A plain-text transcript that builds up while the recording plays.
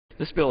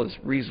This bill is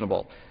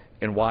reasonable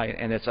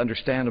and it's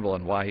understandable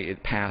in why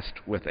it passed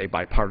with a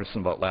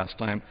bipartisan vote last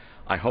time.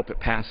 I hope it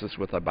passes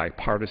with a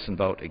bipartisan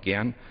vote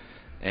again,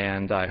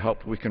 and I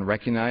hope we can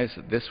recognize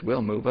that this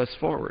will move us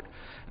forward.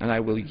 And I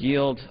will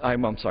yield. I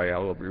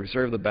will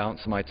reserve the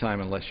balance of my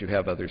time unless you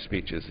have other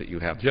speeches that you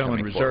have. The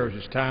gentleman reserves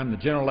his time. The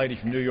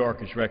gentlelady from New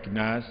York is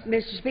recognized.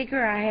 Mr.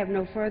 Speaker, I have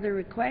no further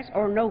request,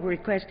 or no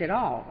request at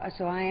all,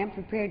 so I am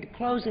prepared to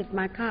close if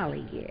my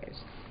colleague is.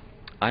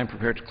 I am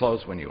prepared to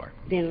close when you are.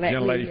 Then let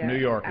gentlelady me, from New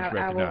York is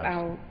recognized.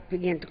 I'll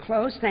begin to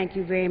close. Thank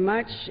you very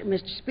much,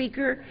 Mr.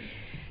 Speaker.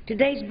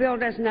 Today's bill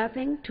does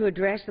nothing to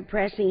address the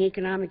pressing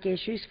economic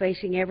issues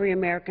facing every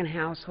American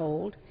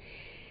household,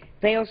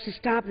 fails to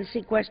stop the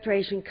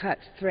sequestration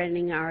cuts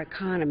threatening our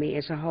economy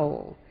as a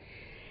whole.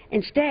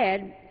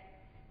 Instead,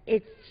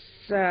 it's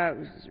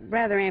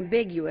rather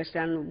ambiguous.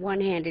 On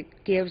one hand it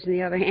gives, and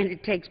the other hand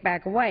it takes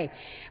back away.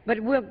 But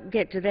we'll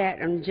get to that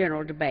in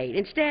general debate.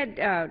 Instead,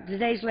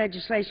 today's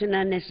legislation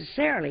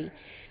unnecessarily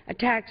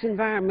attacks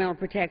environmental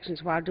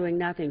protections while doing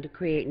nothing to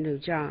create new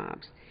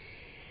jobs.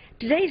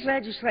 Today's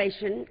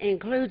legislation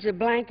includes a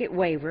blanket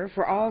waiver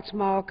for all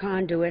small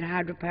conduit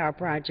hydropower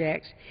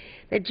projects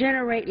that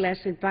generate less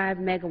than 5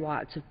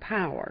 megawatts of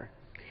power.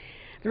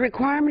 The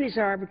requirement is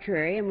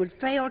arbitrary and would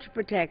fail to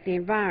protect the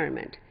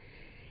environment.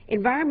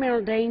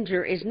 Environmental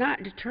danger is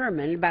not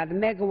determined by the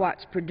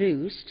megawatts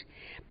produced,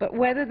 but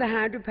whether the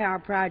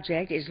hydropower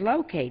project is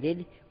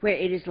located where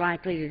it is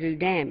likely to do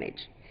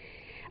damage.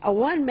 A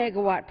 1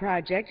 megawatt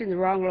project in the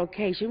wrong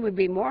location would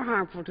be more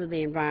harmful to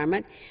the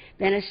environment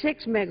than a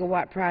 6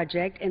 megawatt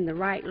project in the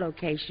right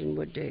location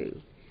would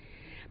do.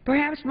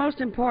 Perhaps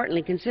most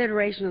importantly,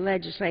 consideration of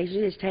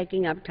legislation is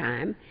taking up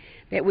time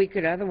that we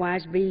could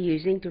otherwise be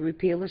using to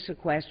repeal the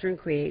sequester and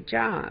create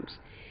jobs.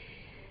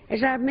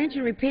 As I've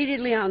mentioned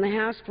repeatedly on the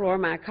House floor,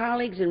 my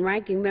colleagues and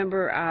ranking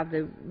member of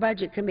the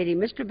Budget Committee,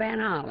 Mr. Van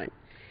Hollen,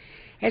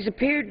 has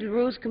appeared to the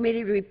Rules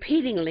Committee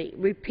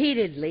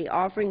repeatedly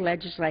offering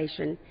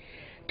legislation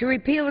to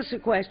repeal the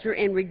sequester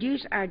and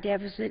reduce our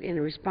deficit in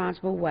a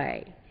responsible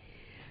way.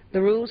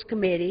 The Rules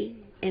Committee,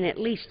 in at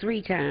least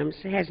 3 times,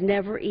 has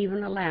never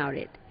even allowed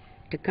it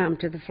to come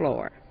to the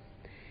floor.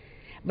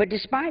 But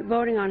despite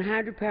voting on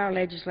hydropower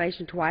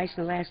legislation twice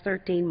in the last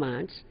 13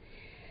 months,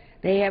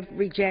 they have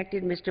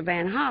rejected Mr.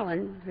 Van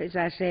Hollen, as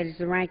I said, as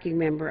the ranking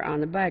member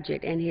on the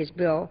budget, and his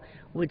bill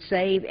would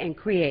save and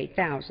create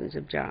thousands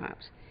of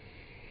jobs.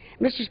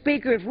 Mr.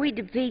 Speaker, if we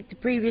defeat the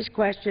previous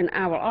question,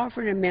 I will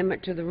offer an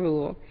amendment to the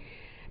rule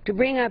to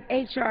bring up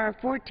H.R.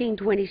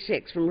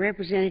 1426 from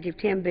Representative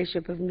Tim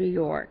Bishop of New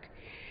York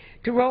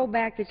to roll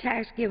back the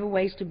tax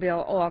giveaways to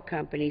bill oil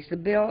companies. The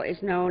bill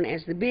is known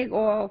as the Big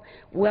Oil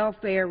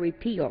Welfare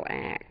Repeal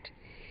Act.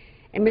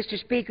 And, Mr.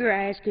 Speaker,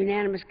 I ask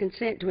unanimous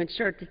consent to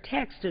insert the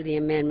text of the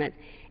amendment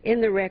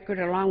in the record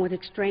along with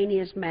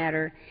extraneous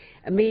matter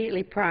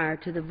immediately prior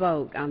to the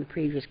vote on the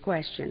previous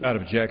question. Without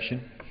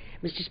objection.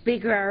 Mr.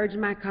 Speaker, I urge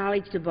my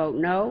colleagues to vote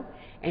no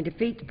and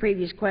defeat the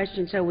previous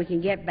question so we can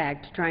get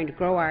back to trying to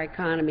grow our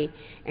economy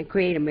and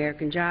create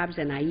American jobs,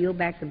 and I yield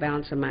back the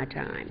balance of my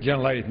time. The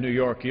gentlelady from New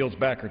York yields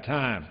back her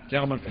time. The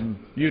gentleman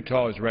from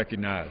Utah is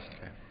recognized.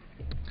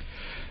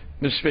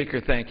 Mr. Speaker,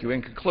 thank you. In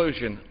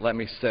conclusion, let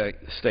me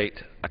state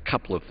a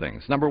couple of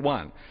things. Number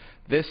one,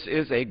 this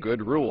is a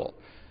good rule.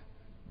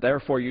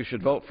 Therefore, you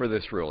should vote for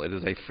this rule. It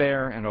is a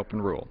fair and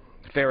open rule,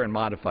 fair and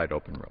modified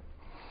open rule.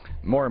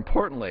 More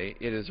importantly,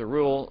 it is a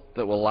rule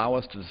that will allow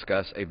us to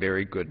discuss a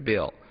very good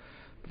bill.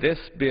 This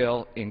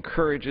bill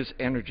encourages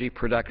energy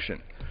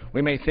production.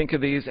 We may think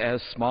of these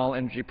as small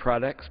energy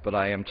products, but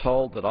I am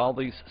told that all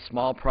these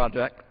small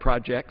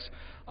projects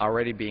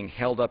already being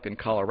held up in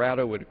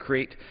Colorado would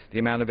create the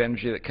amount of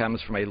energy that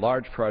comes from a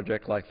large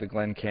project like the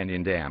Glen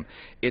Canyon Dam.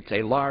 It's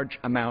a large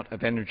amount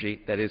of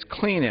energy that is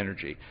clean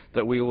energy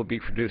that we will be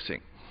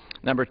producing.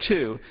 Number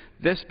two,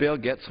 this bill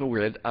gets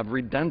rid of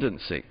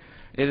redundancy.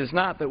 It is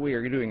not that we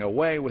are doing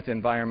away with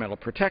environmental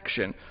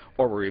protection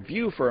or a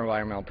review for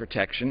environmental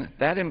protection.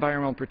 That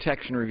environmental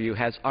protection review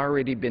has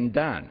already been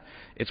done.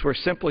 We're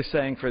simply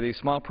saying for these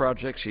small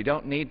projects you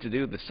don't need to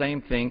do the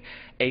same thing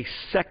a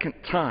second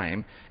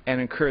time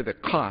and incur the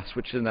cost,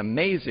 which is an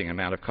amazing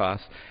amount of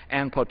cost,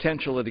 and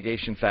potential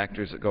litigation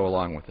factors that go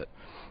along with it.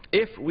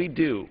 If we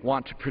do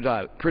want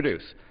to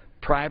produce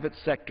private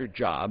sector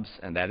jobs,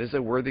 and that is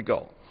a worthy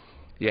goal,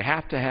 you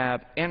have to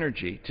have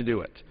energy to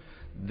do it.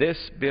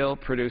 This bill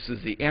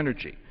produces the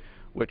energy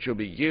which will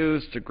be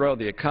used to grow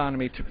the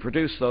economy to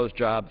produce those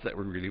jobs that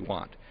we really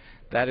want.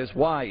 That is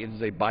why it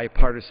is a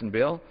bipartisan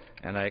bill,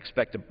 and I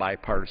expect a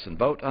bipartisan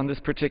vote on this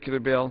particular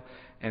bill,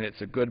 and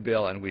it's a good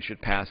bill, and we should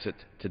pass it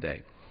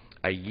today.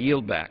 I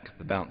yield back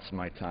the balance of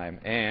my time,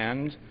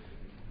 and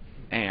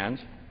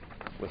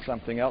with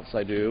something else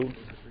I do,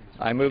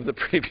 I move the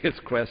previous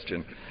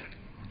question.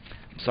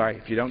 I'm sorry,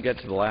 if you don't get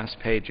to the last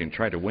page, you can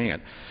try to wing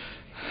it.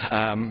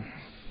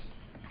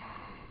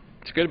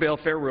 It's a good bill,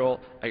 fair rule.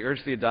 I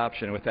urge the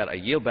adoption. With that, I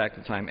yield back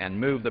the time and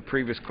move the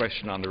previous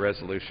question on the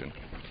resolution.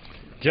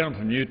 The gentleman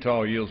from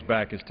Utah yields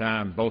back his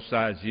time. Both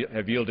sides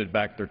have yielded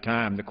back their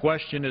time. The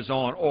question is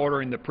on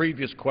ordering the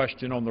previous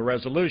question on the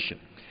resolution.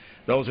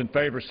 Those in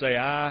favor say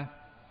aye.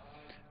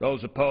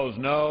 Those opposed,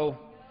 no.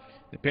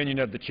 The opinion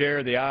of the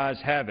chair, the ayes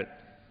have it.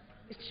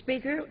 Mr.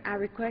 Speaker, I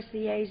request the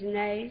yeas and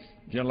nays.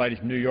 Gentlelady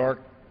from New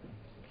York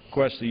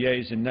requests the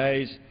yeas and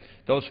nays.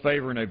 Those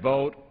favoring a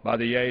vote by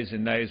the yeas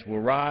and nays will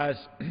rise.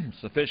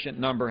 Sufficient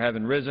number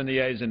having risen, the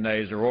yeas and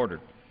nays are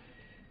ordered.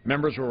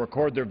 Members will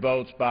record their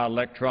votes by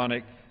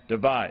electronic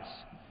device.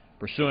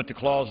 Pursuant to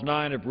Clause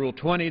 9 of Rule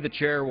 20, the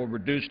chair will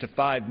reduce to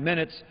 5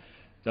 minutes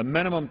the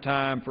minimum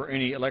time for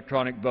any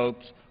electronic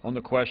votes on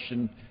the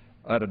question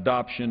at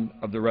adoption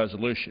of the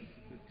resolution.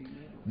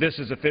 This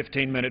is a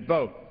 15-minute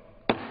vote.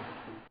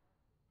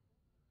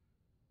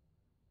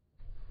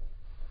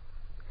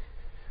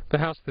 The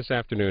House this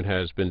afternoon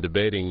has been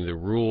debating the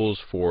rules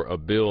for a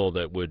bill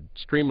that would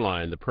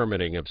streamline the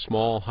permitting of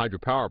small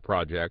hydropower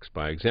projects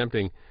by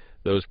exempting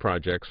those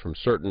projects from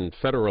certain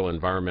federal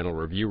environmental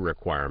review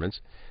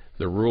requirements.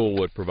 The rule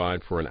would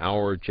provide for an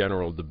hour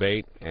general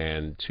debate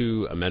and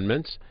 2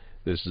 amendments.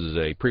 This is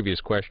a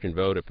previous question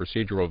vote, a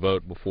procedural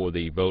vote before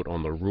the vote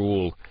on the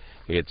rule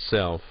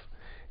itself.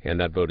 And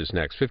that vote is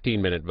next.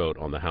 15-minute vote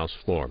on the House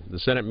floor. The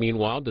Senate,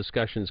 meanwhile,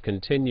 discussions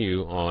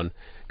continue on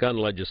gun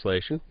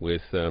legislation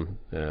with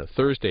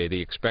Thursday the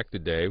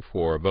expected day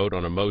for a vote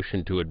on a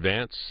motion to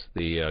advance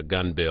the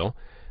gun bill.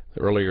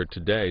 Earlier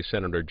today,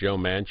 Senator Joe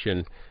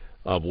Manchin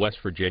of West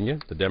Virginia,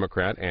 the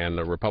Democrat, and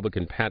the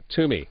Republican Pat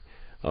Toomey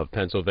of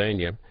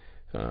Pennsylvania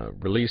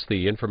released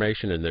the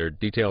information and their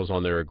details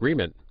on their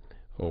agreement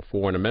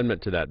for an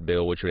amendment to that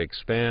bill which would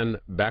expand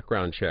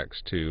background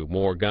checks to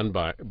more gun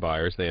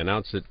buyers. They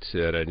announced it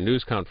at a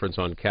news conference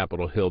on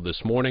Capitol Hill this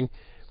morning.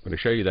 I'm going to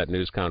show you that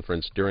news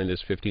conference during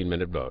this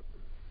 15-minute vote.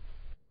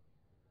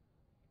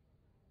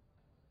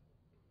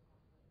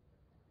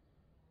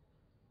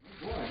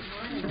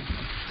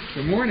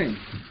 Good morning.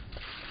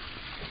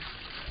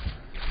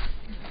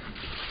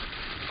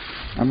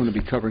 I'm going to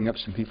be covering up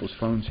some people's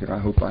phones here. I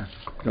hope I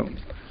don't.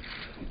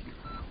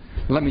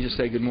 Let me just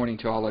say good morning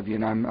to all of you,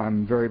 and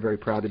I'm very, very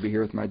proud to be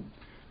here with my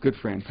good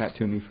friend Pat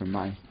Toomey from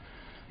my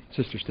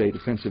sister state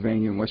of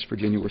Pennsylvania and West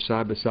Virginia. We're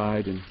side by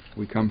side, and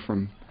we come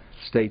from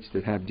states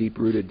that have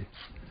deep-rooted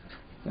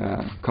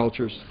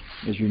cultures,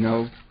 as you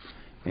know,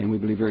 and we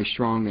believe very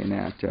strongly in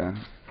that.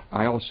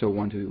 I also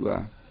want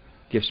to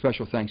give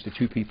special thanks to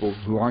 2 people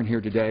who aren't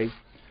here today,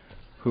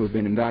 who have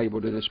been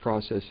invaluable to this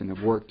process and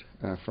have worked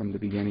from the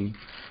beginning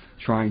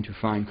trying to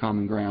find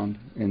common ground,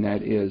 and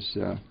that is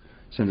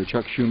Senator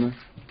Chuck Schumer,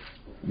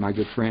 my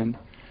good friend,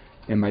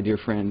 and my dear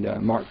friend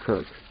Mark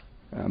Kirk.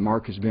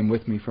 Mark has been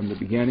with me from the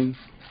beginning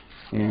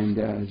and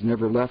has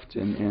never left,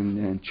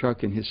 and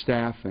Chuck and his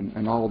staff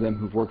and all of them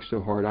who've worked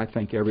so hard. I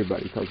thank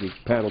everybody, because as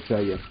Pat will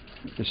tell you,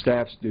 the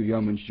staffs do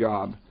yeoman's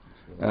job.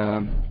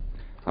 I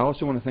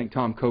also want to thank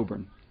Tom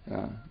Coburn.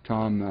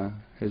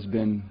 Tom has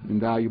been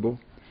invaluable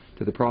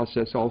to the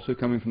process, also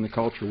coming from the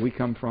culture we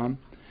come from,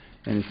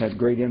 and has had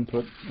great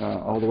input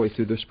all the way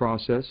through this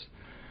process.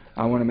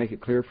 I want to make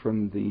it clear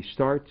from the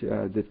start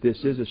that this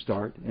is a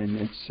start, and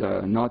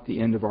it's not the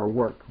end of our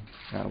work.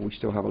 We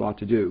still have a lot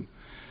to do.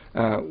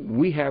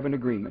 We have an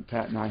agreement,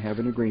 Pat and I have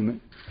an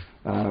agreement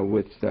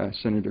with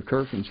Senator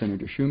Kirk and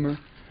Senator Schumer.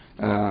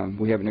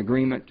 We have an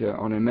agreement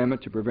on an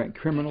amendment to prevent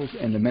criminals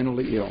and the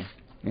mentally ill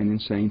and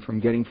insane from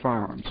getting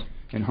firearms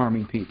and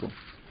harming people.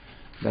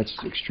 That's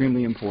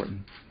extremely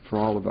important for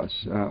all of us.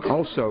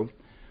 Also,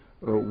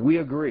 we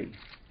agree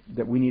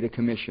that we need a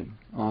commission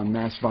on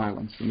mass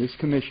violence, and this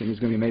commission is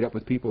going to be made up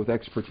with people with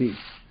expertise.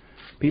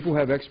 People who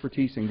have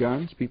expertise in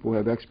guns, people who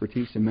have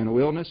expertise in mental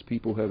illness,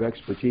 people who have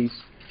expertise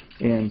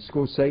in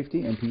school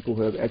safety, and people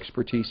who have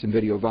expertise in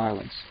video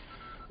violence.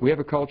 We have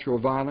a culture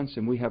of violence,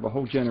 and we have a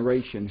whole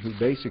generation who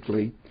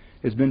basically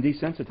has been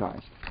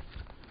desensitized.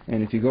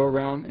 And if you go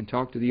around and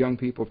talk to the young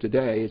people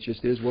today, it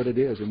just is what it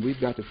is, and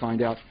we've got to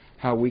find out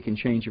how we can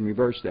change and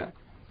reverse that.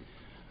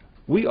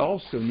 We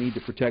also need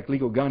to protect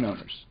legal gun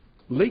owners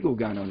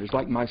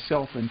like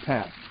myself and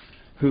Pat,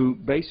 who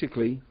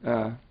basically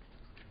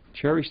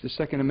cherish the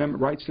Second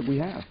Amendment rights that we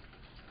have.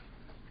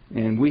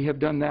 And we have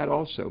done that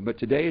also. But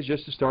today is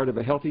just the start of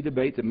a healthy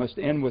debate that must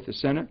end with the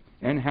Senate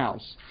and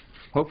House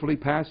hopefully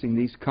passing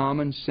these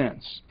common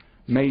sense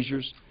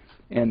measures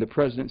and the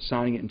President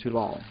signing it into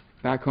law.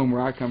 Back home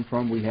where I come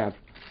from, we have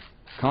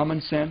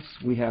common sense,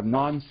 we have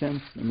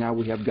nonsense, and now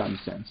we have gun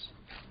sense.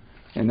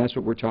 And that's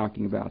what we're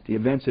talking about. The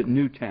events at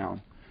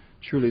Newtown,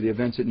 truly the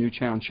events at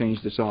Newtown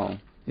changed us all.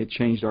 It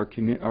changed our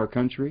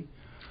country,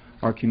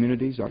 our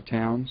communities, our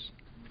towns,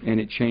 and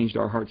it changed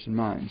our hearts and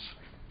minds.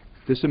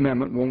 This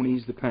amendment won't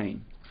ease the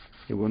pain.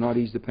 It will not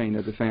ease the pain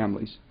of the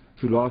families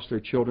who lost their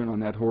children on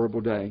that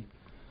horrible day.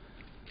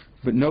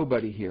 But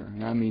nobody here,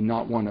 and I mean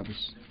not one of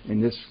us, in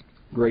this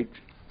great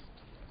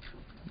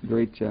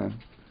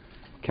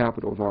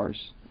capital of ours,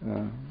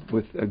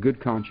 with a good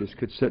conscience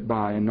could sit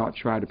by and not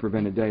try to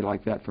prevent a day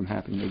like that from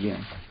happening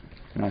again.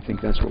 And I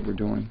think that's what we're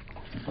doing.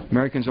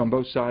 Americans on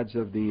both sides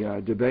of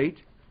the debate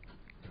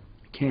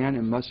can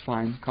and must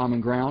find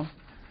common ground.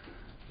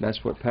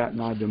 That's what Pat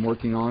and I have been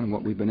working on and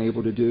what we've been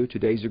able to do.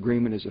 Today's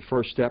agreement is a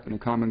first step in a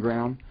common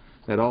ground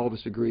that all of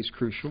us agree is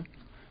crucial.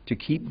 to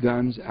keep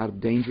guns out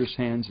of dangerous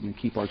hands and to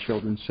keep our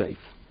children safe.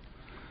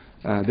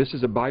 This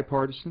is a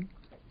bipartisan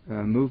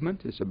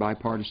movement. It's a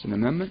bipartisan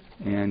amendment,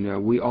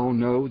 and we all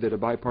know that a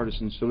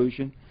bipartisan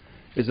solution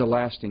is a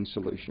lasting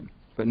solution.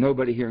 But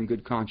nobody here in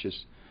good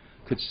conscience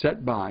could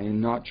sit by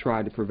and not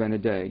try to prevent a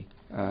day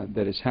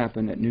that has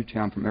happened at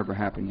Newtown from ever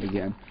happening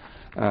again.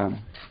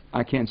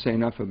 I can't say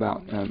enough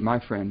about my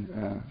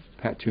friend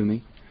Pat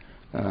Toomey,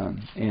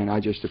 and I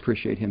just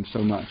appreciate him so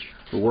much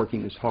for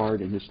working as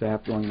hard and his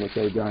staff doing what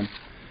they've done,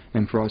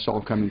 and for us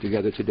all coming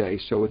together today.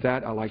 So with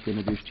that, I'd like to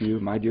introduce to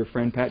you my dear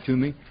friend Pat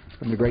Toomey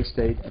from the great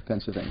state of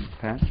Pennsylvania.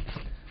 Pat?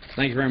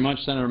 Thank you very much,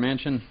 Senator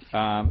Manchin.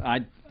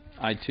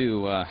 I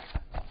too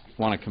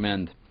want to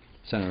commend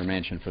Senator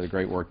Manchin for the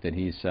great work that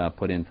he's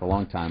put in for a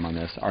long time on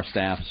this. Our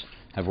staffs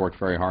have worked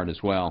very hard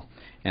as well,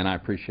 and I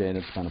appreciate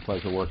it. It's been a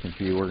pleasure working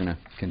for you. We're going to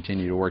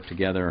continue to work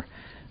together,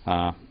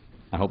 I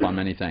hope, on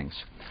many things.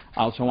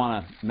 I also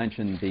want to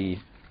mention the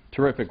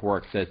terrific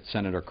work that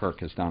Senator Kirk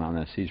has done on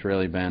this. He's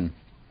really been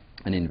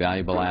an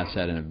invaluable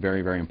asset and a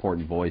very, very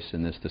important voice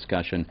in this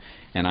discussion,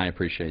 and I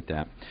appreciate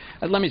that.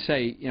 Let me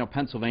say, you know,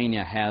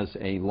 Pennsylvania has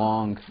a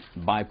long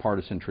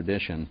bipartisan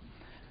tradition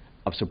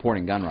of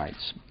supporting gun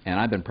rights, and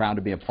I've been proud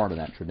to be a part of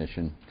that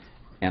tradition,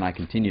 and I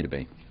continue to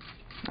be.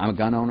 I'm a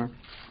gun owner,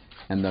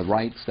 and the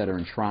rights that are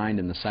enshrined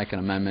in the Second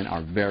Amendment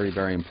are very,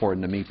 very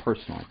important to me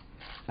personally,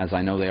 as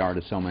I know they are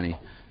to so many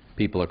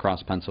people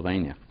across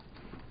Pennsylvania.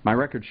 My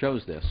record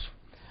shows this.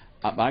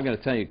 I've got to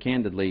tell you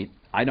candidly,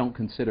 I don't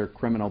consider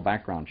criminal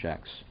background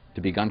checks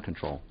to be gun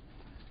control.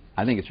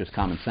 I think it's just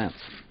common sense.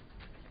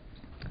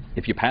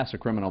 If you pass a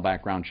criminal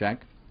background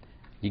check,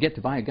 you get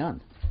to buy a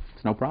gun.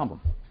 It's no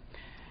problem.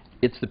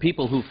 It's the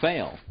people who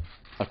fail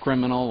a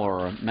criminal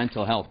or a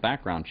mental health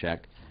background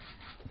check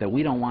that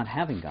we don't want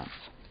having guns.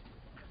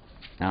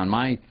 Now, in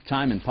my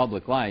time in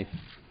public life,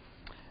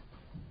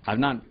 I've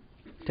not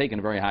taken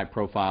a very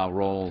high-profile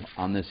role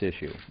on this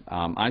issue.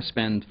 I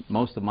spend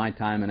most of my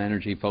time and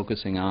energy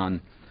focusing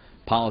on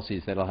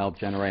policies that will help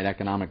generate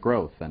economic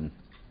growth and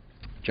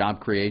job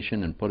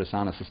creation and put us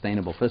on a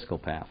sustainable fiscal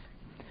path.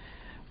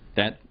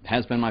 That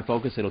has been my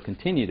focus. It will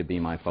continue to be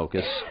my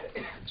focus.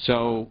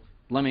 So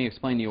let me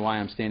explain to you why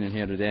I'm standing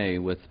here today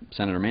with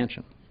Senator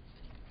Manchin.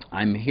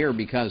 I'm here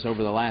because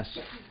over the last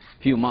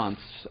few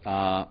months,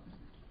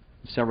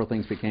 several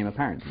things became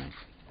apparent to me.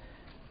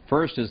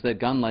 First is that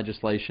gun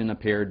legislation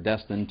appeared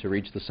destined to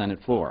reach the Senate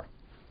floor.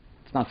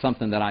 It's not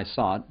something that I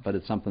sought, but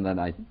it's something that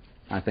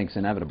I think is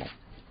inevitable.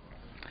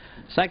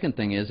 Second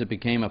thing is it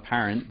became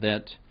apparent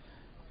that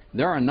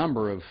there are a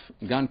number of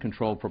gun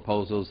control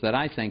proposals that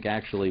I think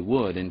actually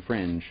would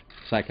infringe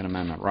Second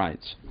Amendment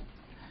rights.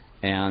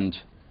 And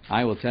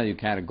I will tell you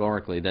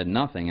categorically that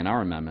nothing in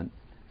our amendment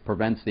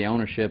prevents the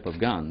ownership of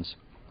guns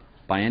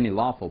by any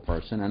lawful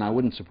person, and I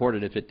wouldn't support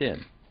it if it did.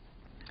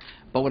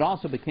 But what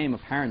also became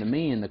apparent to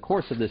me in the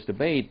course of this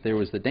debate, there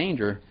was the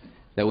danger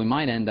that we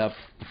might end up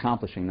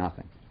accomplishing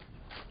nothing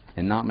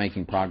and not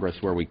making progress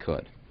where we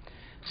could.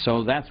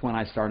 So that's when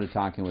I started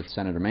talking with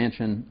Senator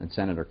Manchin and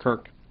Senator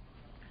Kirk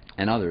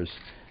and others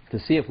to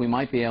see if we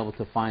might be able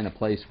to find a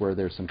place where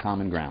there's some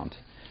common ground.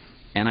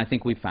 And I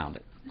think we found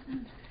it.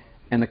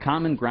 And the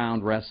common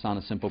ground rests on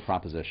a simple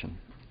proposition,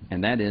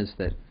 and that is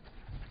that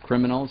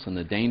criminals and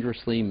the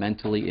dangerously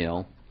mentally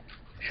ill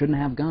shouldn't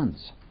have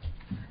guns.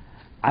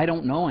 I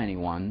don't know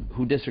anyone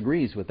who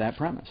disagrees with that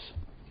premise,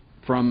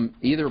 from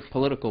either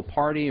political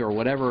party or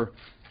whatever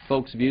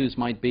folks' views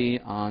might be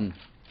on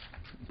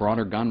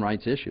broader gun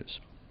rights issues.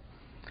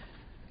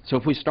 So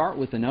if we start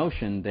with the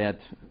notion that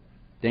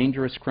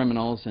dangerous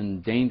criminals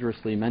and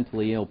dangerously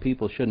mentally ill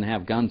people shouldn't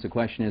have guns, the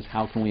question is,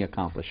 how can we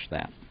accomplish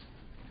that?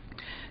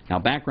 Now,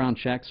 background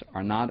checks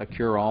are not a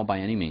cure-all by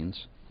any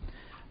means,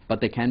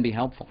 but they can be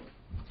helpful.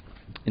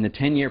 In the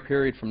 10-year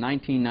period from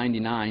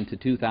 1999 to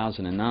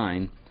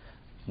 2009,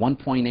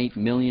 1.8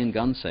 million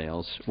gun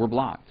sales were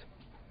blocked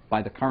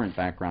by the current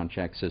background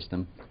check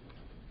system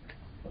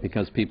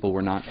because people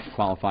were not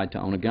qualified to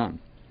own a gun.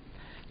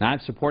 Now,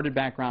 I've supported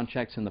background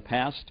checks in the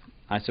past.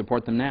 I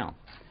support them now.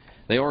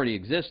 They already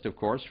exist, of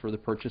course, for the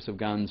purchase of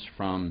guns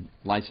from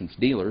licensed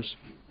dealers.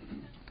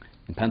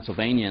 In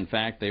Pennsylvania, in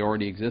fact, they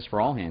already exist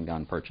for all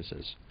handgun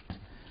purchases.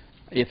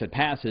 If it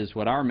passes,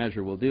 what our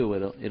measure will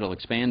do, it'll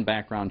expand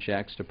background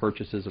checks to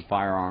purchases of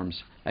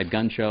firearms at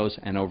gun shows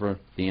and over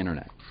the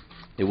Internet.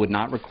 It would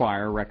not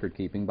require record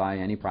keeping by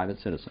any private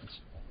citizens.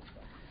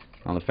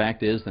 Now, the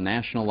fact is, the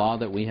national law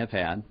that we have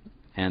had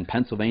and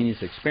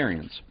Pennsylvania's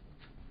experience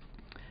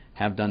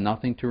have done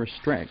nothing to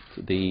restrict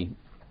the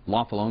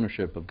lawful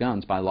ownership of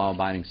guns by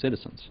law-abiding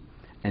citizens,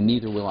 and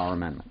neither will our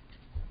amendment.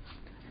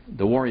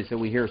 The worries that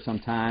we hear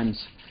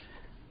sometimes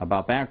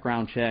about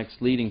background checks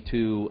leading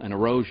to an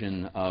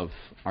erosion of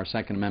our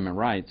Second Amendment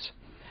rights,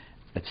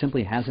 it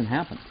simply hasn't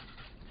happened.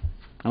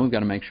 And we've got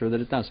to make sure that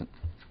it doesn't.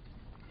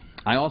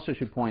 I also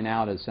should point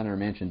out, as Senator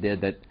Manchin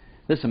did, that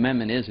this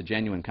amendment is a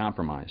genuine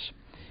compromise.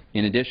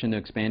 In addition to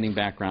expanding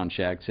background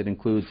checks, it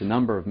includes a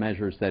number of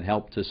measures that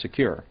help to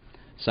secure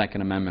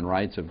Second Amendment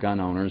rights of gun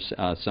owners,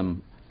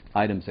 some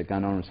items that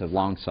gun owners have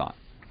long sought.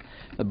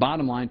 The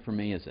bottom line for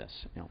me is this.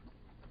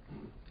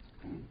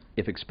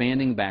 if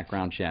expanding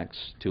background checks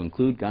to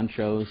include gun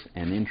shows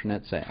and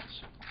internet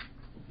sales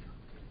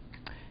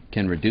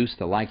can reduce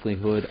the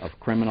likelihood of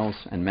criminals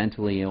and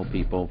mentally ill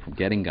people from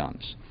getting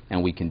guns,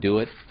 and we can do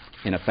it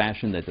in a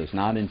fashion that does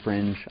not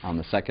infringe on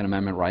the Second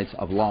Amendment rights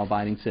of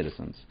law-abiding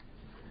citizens,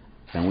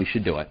 then we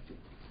should do it.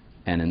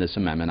 And in this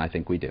amendment, I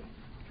think we do.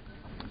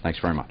 Thanks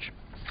very much.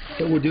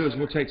 What we'll do is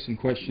we'll take some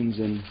questions,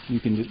 and you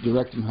can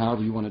direct them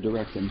however you want to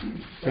direct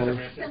them.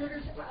 Senators,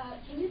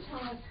 can you tell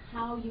us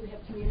how you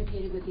have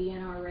communicated with the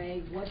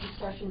NRA, what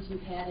discussions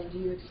you've had, and do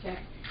you expect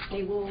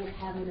they will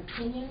have an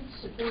opinion,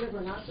 supportive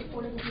or not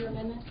supportive of your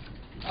amendment?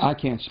 I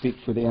can't speak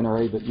for the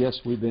NRA, but yes,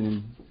 I've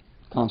been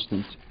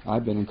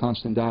in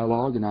constant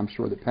dialogue, and I'm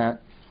sure that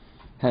Pat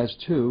has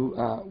too.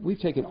 We've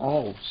taken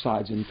all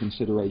sides into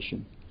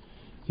consideration.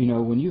 You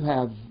know, when you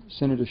have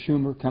Senator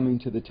Schumer coming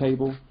to the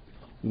table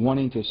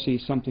wanting to see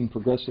something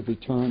progressively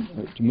turn,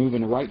 to move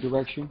in the right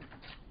direction,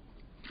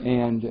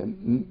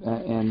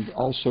 and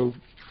also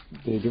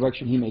the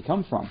direction he may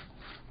come from,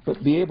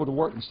 but be able to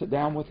work and sit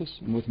down with us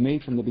and with me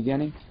from the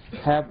beginning,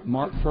 have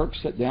Mark Kirk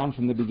sit down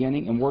from the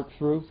beginning and work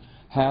through,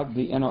 have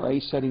the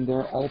NRA sitting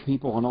there, all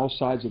people on all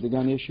sides of the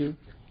gun issue,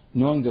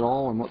 knowing that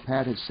all, and what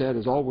Pat has said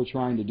is all we're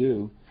trying to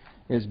do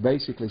is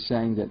basically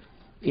saying that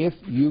if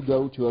you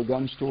go to a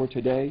gun store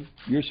today,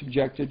 you're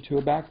subjected to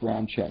a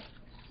background check.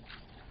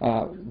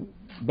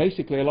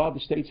 Basically, a lot of the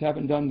states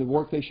haven't done the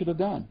work they should have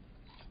done.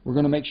 We're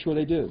going to make sure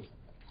they do.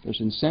 There's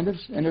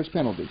incentives and there's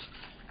penalties.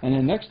 And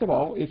then next of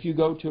all, if you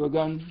go to a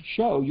gun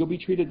show, you'll be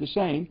treated the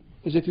same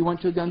as if you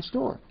went to a gun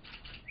store,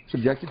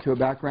 subjected to a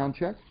background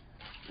check.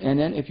 And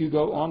then if you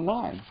go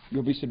online,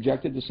 you'll be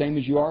subjected the same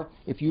as you are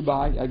if you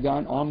buy a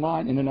gun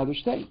online in another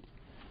state.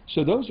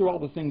 So those are all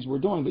the things we're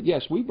doing. But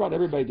yes, we brought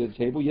everybody to the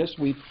table. Yes,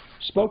 we've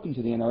spoken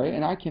to the NRA,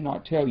 and I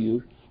cannot tell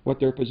you what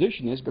their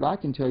position is, but I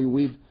can tell you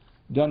we've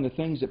done the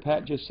things that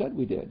Pat just said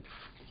we did.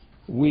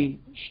 We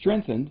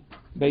strengthened,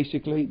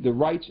 basically, the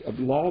rights of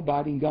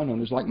law-abiding gun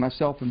owners like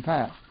myself and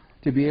Pat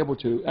to be able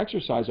to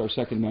exercise our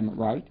Second Amendment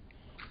right.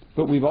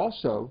 But we've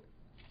also,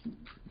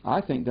 I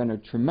think, done a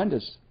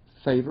tremendous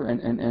favor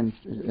to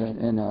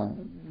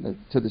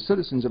the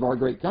citizens of our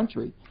great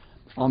country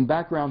on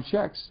background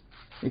checks,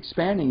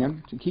 expanding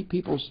them to keep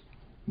people's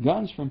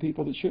guns from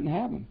people that shouldn't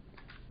have them.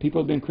 People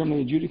have been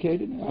criminally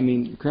adjudicated and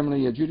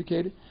mentally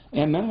adjudicated.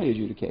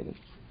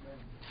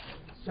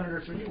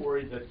 Senators, are you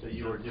worried that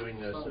you are doing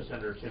this,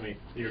 Senator Toomey,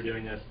 that you're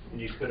doing this and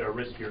you could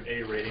risk your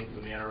A rating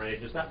from the NRA?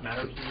 Does that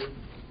matter to you?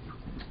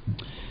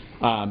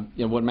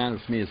 You know, what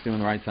matters to me is doing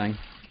the right thing,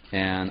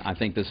 and I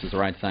think this is the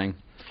right thing.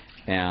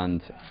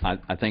 And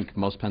I think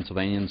most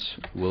Pennsylvanians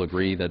will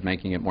agree that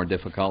making it more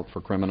difficult for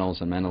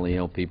criminals and mentally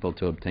ill people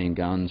to obtain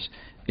guns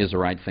is the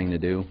right thing to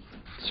do.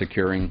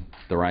 Securing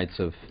the rights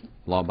of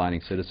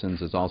law-abiding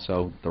citizens is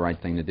also the right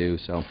thing to do,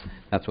 so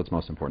that's what's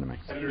most important to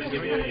me. Senator,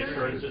 give me any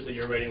assurances that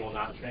your rating will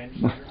not change?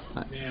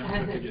 Let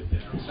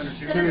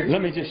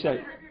me just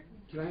say,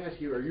 can I ask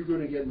you, are you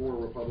going to get more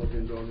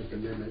Republicans on this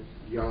amendment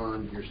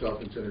beyond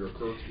yourself and Senator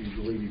Kirk? Do you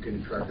believe you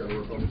can attract other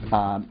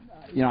Republicans?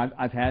 You know,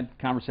 I've had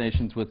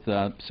conversations with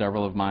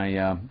several of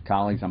my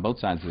colleagues on both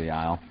sides of the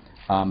aisle,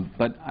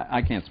 but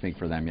I can't speak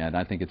for them yet.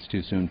 I think it's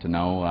too soon to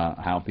know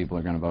how people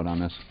are going to vote on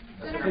this.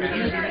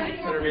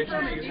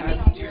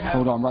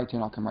 hold on, right to you,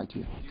 and I'll come right to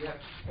you. Do you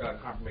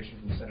have confirmation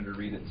from Senator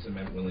Reid that this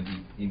amendment will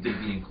indeed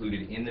be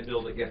included in the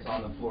bill that gets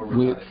on the floor?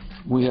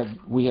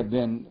 We have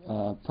been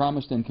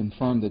promised and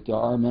confirmed that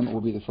our amendment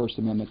will be the first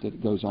amendment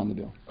that goes on the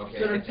bill.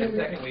 Okay. And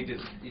secondly,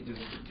 does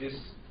this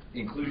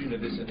inclusion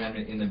of this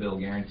amendment in the bill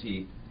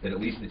guarantee that at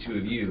least the two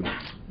of you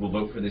will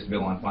vote for this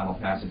bill on final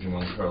passage and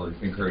will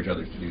encourage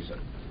others to do so?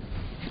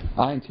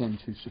 I intend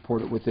to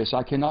support it with this.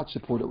 I cannot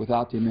support it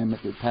without the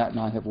amendment that Pat and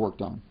I have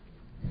worked on.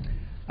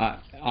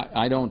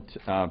 I don't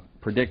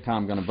predict how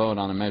I'm going to vote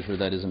on a measure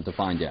that isn't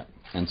defined yet.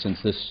 And since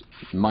this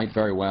might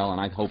very well,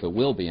 and I hope it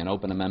will be, an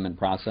open amendment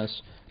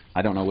process,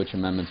 I don't know which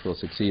amendments will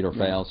succeed or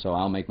fail, so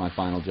I'll make my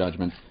final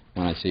judgment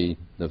when I see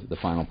the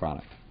final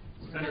product.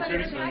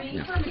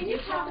 Can you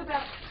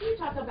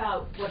talk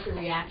about what the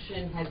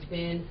reaction has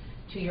been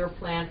to your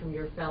plan from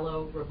your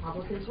fellow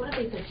Republicans? What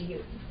have they said to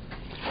you?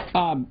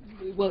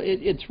 Well,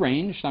 it's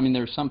ranged. I mean,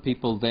 there are some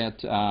people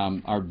that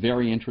are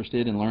very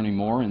interested in learning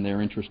more, and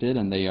they're interested,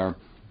 and they are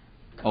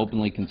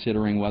openly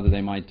considering whether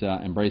they might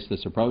embrace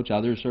this approach.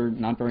 Others are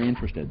not very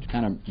interested. It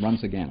kind of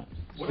runs the gamut.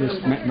 Yes,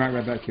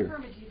 right back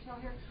here.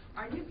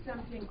 Are you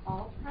exempting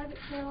all private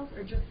sales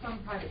or just some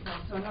private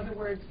sales? So in other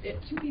words,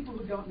 two people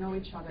who don't know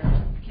each other,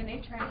 can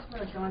they transfer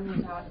a gun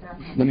without that?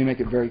 Let me make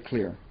it very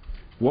clear.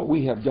 What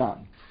we have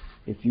done,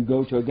 if you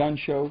go to a gun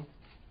show,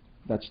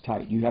 that's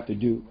tight. You have to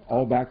do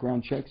all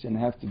background checks and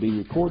have to be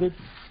recorded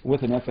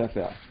with an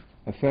FFL,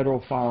 a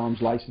Federal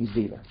Firearms Licensed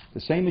Dealer.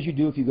 The same as you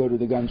do if you go to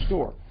the gun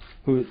store,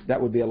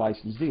 that would be a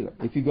licensed dealer.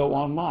 If you go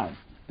online,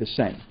 the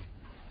same.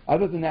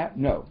 Other than that,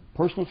 no.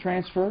 Personal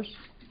transfers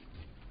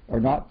are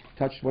not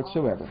touched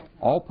whatsoever.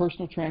 All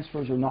personal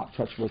transfers are not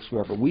touched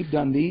whatsoever. We've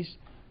done these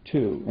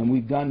two, and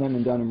we've done them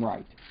and done them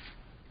right.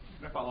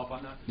 Can I follow up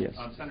on that? Yes.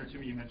 Senator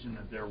Toomey, you mentioned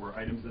that there were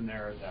items in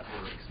there that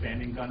were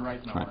expanding gun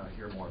rights, and I want to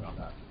hear more about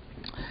that.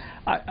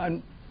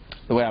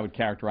 The way I would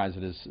characterize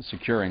it is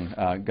securing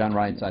gun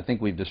rights. I think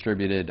we've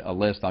distributed a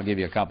list. I'll give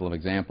you a couple of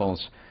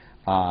examples.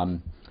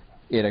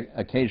 It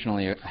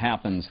occasionally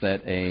happens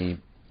that a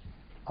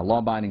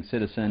law-abiding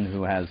citizen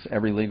who has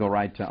every legal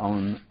right to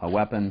own a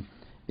weapon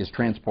is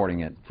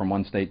transporting it from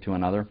one state to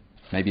another.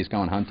 Maybe he's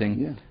going hunting.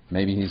 Yeah.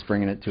 Maybe he's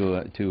bringing it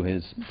to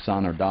his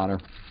son or daughter.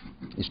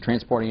 He's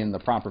transporting it in the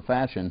proper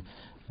fashion,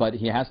 but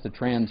he has to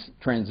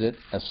transit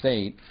a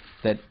state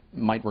that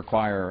might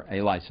require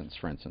a license,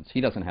 for instance.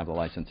 He doesn't have the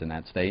license in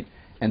that state,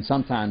 and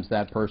sometimes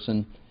that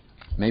person,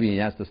 maybe he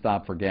has to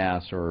stop for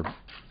gas or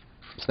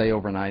stay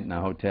overnight in a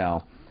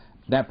hotel.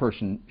 That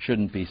person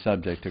shouldn't be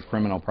subject to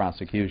criminal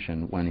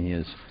prosecution when he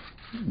is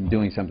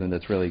doing something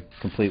that's really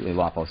completely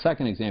lawful.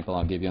 Second example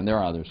I'll give you, and there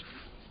are others.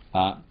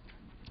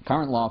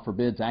 Current law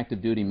forbids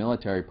active duty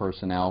military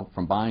personnel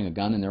from buying a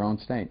gun in their own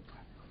state.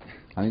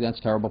 I think that's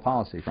terrible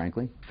policy,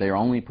 frankly. They are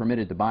only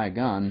permitted to buy a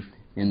gun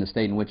in the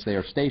state in which they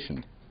are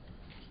stationed.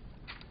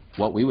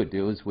 What we would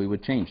do is we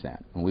would change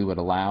that, and we would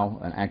allow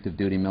an active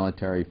duty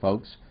military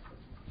folks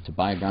to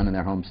buy a gun in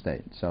their home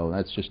state. So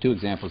that's just two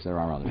examples. There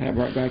are others. I have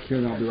right back here,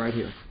 and I'll be right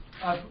here.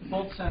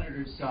 Both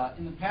senators,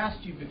 in the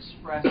past you've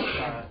expressed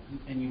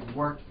and you've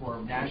worked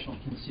for national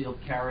concealed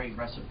carry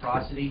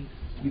reciprocity.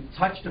 You've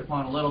touched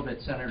upon a little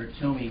bit, Senator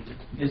Toomey.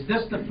 Is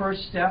this the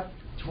first step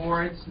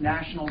towards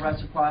national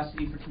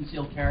reciprocity for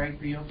concealed carry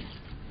for you?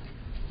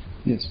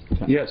 Yes.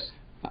 Yes.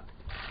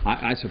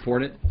 I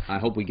support it. I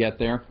hope we get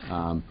there.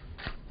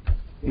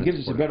 It gives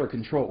us a better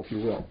control, if you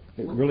will.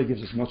 It really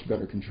gives us much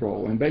better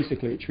control, and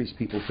basically it treats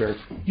people fair.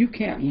 You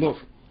can't look.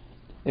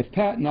 If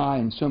Pat and I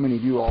and so many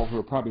of you all who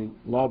are probably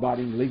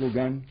law-abiding legal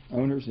gun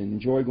owners and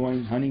enjoy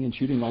going hunting and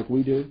shooting like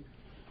we do,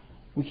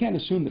 we can't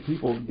assume that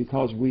people,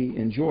 because we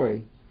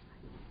enjoy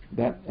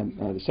that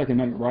the Second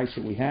Amendment rights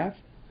that we have,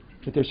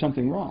 that there's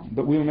something wrong.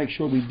 But we will make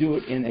sure we do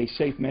it in a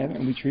safe manner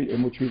and we treat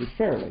it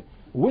fairly.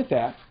 With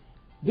that,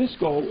 this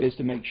goal is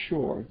to make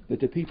sure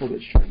that the people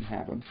that shouldn't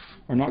have them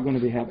are not going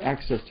to have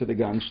access to the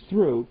guns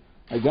through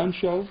a gun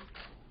show,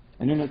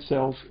 an internet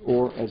sales,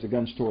 or as a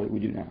gun store that we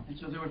do now. And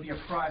so there would be a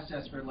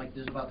process for, like,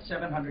 there's about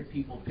 700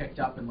 people picked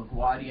up in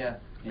LaGuardia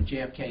and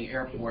JFK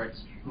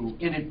airports who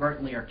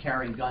inadvertently are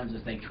carrying guns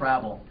as they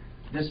travel.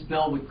 This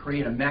bill would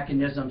create a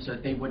mechanism so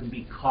that they wouldn't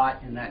be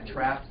caught in that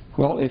trap?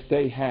 Well, if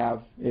they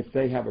have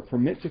a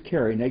permit to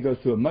carry and they go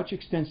through a much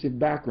extensive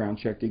background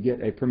check to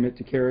get a permit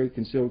to carry,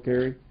 concealed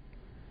carry,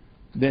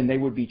 then they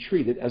would be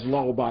treated as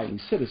law-abiding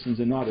citizens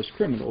and not as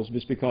criminals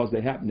just because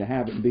they happen to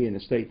have it and be in a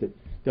state that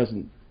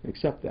doesn't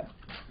accept that.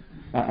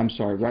 I'm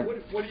sorry, right?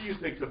 What do you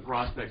think the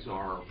prospects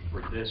are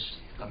for this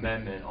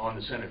amendment on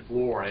the Senate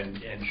floor,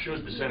 and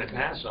should the Senate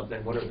pass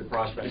something, what are the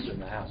prospects in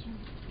the House?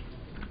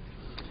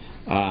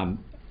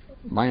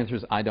 My answer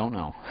is I don't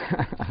know.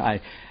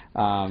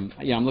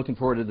 I'm looking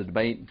forward to the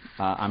debate.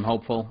 I'm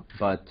hopeful,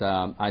 but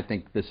I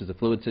think this is a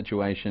fluid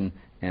situation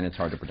and it's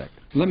hard to predict.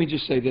 Let me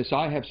just say this.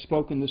 I have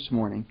spoken this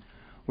morning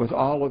with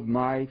all of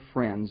my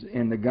friends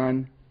in the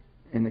gun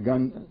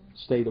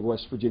state of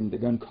West Virginia, the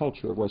gun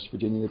culture of West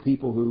Virginia, the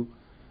people who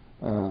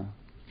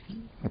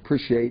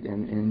appreciate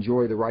and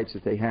enjoy the rights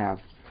that they have.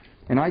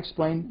 And I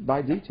explained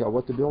by detail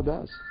what the bill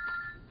does.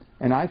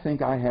 And I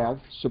think I have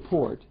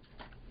support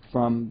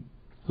from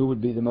who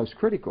would be the most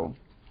critical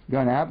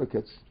gun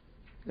advocates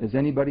as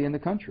anybody in the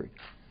country.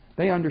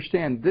 They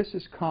understand this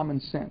is common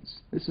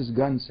sense. This is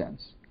gun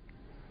sense.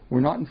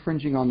 We're not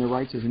infringing on their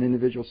rights as an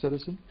individual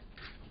citizen.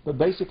 But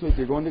basically, if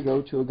you're going to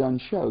go to a gun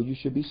show, you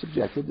should be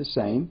subjected the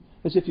same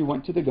as if you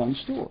went to the gun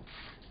store.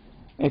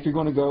 And if you're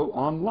going to go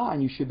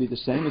online, you should be the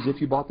same as if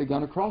you bought the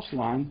gun across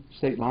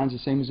state lines, the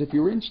same as if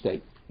you were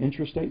in-state,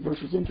 intrastate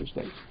versus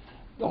interstate.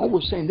 All we're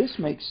saying, this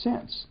makes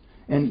sense.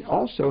 And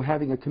also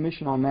having a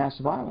commission on mass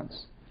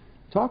violence.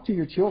 Talk to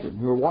your children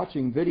who are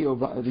watching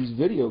these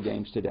video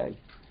games today.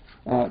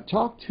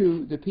 Talk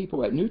to the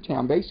people at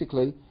Newtown.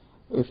 Basically,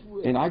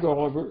 and I go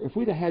all over, if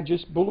we'd have had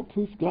just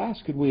bulletproof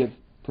glass, could we have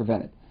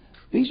prevented?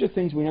 These are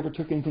things we never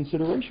took in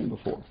consideration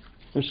before.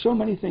 There's so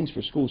many things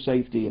for school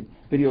safety and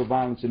video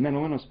violence and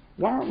mental illness.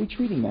 Why aren't we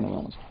treating mental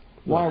illness?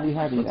 Why are we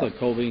having that? Let's let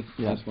Colby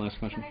ask the last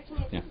question. Have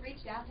you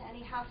reached out to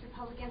any House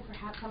Republicans,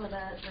 perhaps some of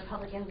the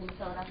Republicans in the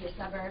Philadelphia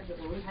suburbs or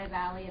the Lehigh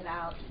Valley,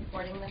 about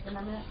supporting this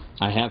amendment?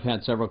 I have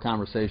had several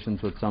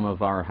conversations with some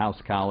of our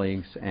House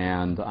colleagues,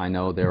 and I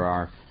know there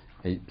are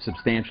a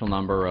substantial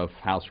number of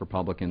House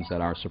Republicans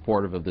that are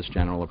supportive of this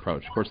general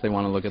approach. Of course, they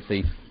want to look at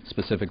the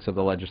specifics of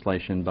the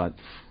legislation, but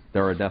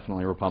there are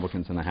definitely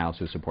Republicans in the House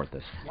who support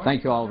this.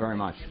 Thank you all very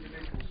much.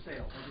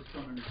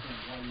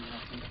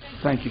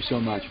 Thank you so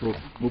much.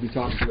 We'll be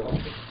talking to you all.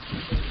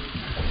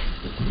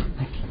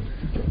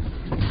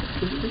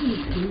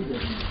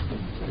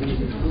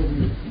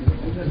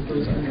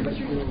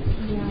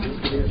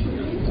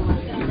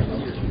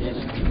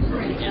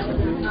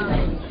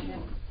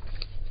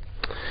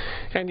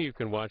 And you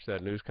can watch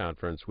that news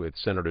conference with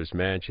Senators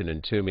Manchin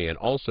and Toomey and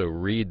also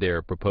read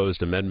their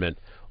proposed amendment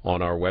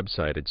on our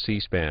website at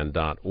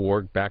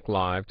cspan.org. Back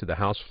live to the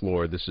House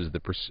floor. This is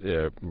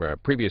the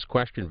previous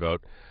question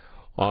vote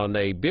on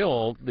a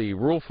bill, the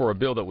rule for a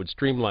bill that would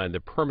streamline the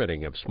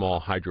permitting of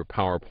small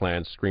hydropower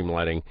plants,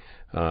 streamlining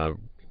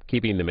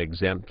keeping them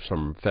exempt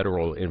from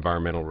federal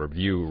environmental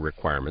review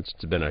requirements.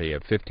 It's been a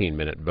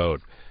 15-minute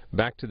vote.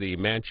 Back to the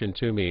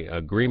Manchin-Toomey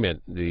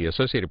agreement, the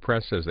Associated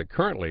Press says that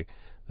currently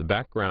the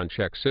background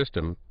check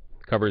system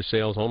covers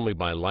sales only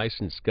by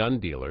licensed gun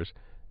dealers.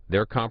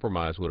 Their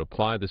compromise would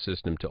apply the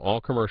system to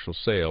all commercial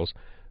sales,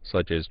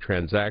 such as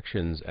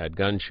transactions at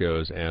gun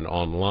shows and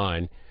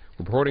online.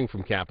 Reporting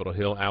from Capitol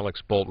Hill,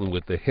 Alex Bolton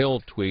with The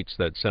Hill tweets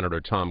that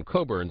Senator Tom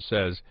Coburn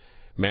says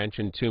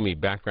Manchin-Toomey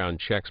background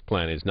checks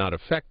plan is not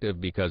effective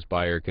because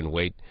buyer can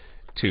wait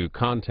to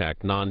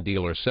contact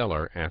non-dealer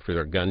seller after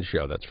their gun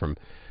show. That's from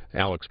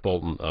Alex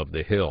Bolton of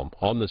The Hill.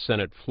 On the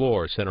Senate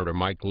floor, Senator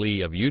Mike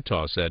Lee of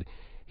Utah said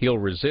he'll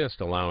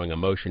resist allowing a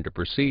motion to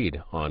proceed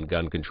on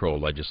gun control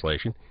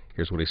legislation.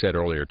 Here's what he said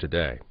earlier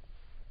today.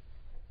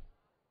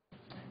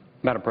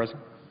 Madam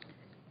President.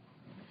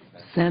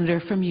 Senator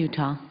from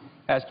Utah.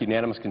 Ask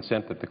unanimous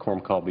consent that the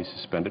quorum call be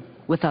suspended.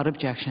 Without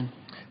objection.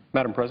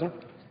 Madam President,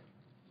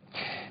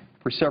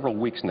 for several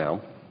weeks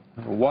now,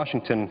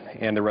 Washington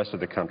and the rest of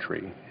the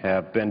country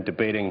have been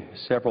debating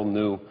several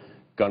new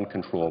gun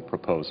control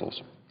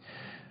proposals.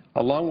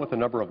 Along with a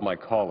number of my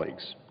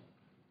colleagues,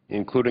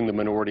 including the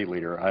minority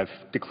leader, I've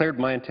declared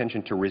my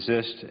intention to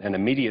resist an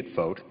immediate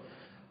vote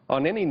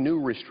on any new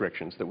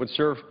restrictions that would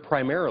serve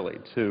primarily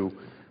to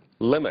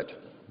limit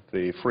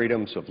the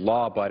freedoms of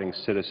law-abiding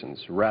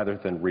citizens rather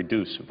than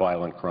reduce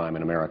violent crime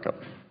in America.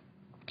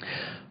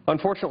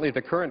 Unfortunately,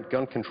 the current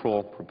gun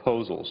control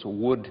proposals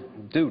would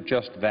do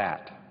just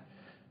that.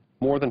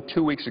 More than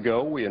 2 weeks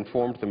ago, we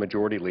informed the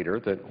majority leader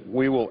that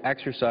we will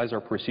exercise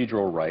our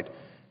procedural right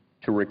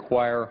to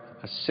require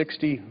a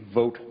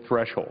 60-vote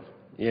threshold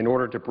in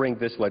order to bring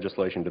this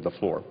legislation to the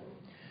floor.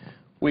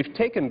 We've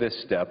taken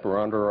this step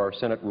under our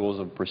Senate Rules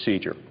of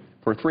Procedure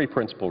for three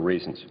principal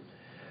reasons.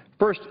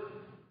 First,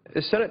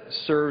 the Senate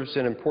serves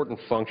an important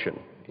function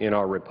in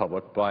our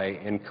republic by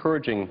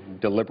encouraging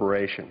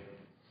deliberation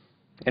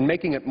and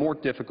making it more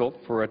difficult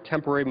for a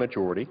temporary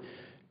majority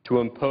to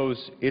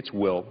impose its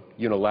will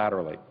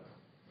unilaterally.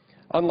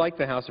 Unlike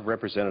the House of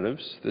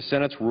Representatives, the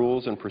Senate's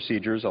rules and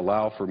procedures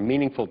allow for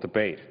meaningful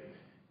debate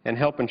and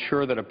help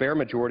ensure that a bare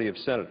majority of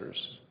senators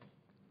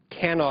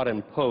cannot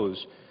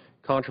impose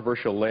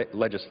controversial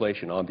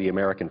legislation on the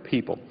American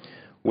people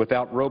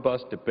without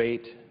robust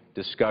debate,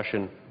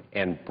 discussion,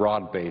 and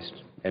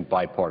broad-based and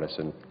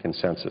bipartisan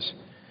consensus.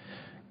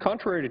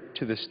 Contrary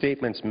to the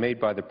statements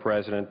made by the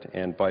President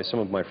and by some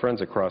of my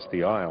friends across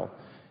the aisle,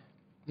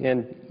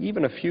 and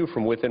even a few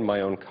from within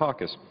my own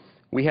caucus,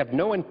 we have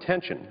no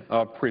intention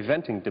of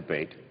preventing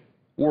debate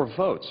or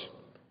votes.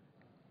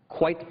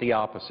 Quite the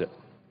opposite.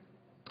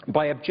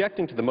 By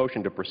objecting to the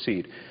motion to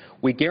proceed,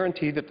 we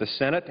guarantee that the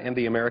Senate and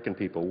the American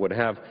people would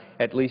have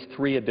at least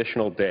 3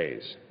 additional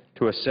days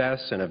to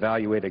assess and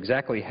evaluate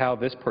exactly how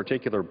this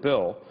particular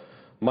bill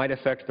might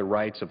affect the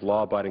rights of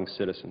law-abiding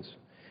citizens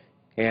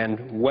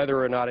and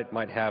whether or not it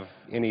might have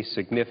any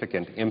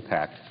significant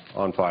impact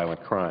on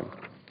violent crime.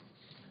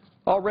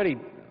 Already,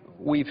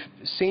 we've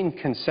seen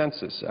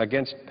consensus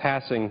against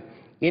passing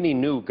any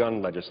new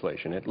gun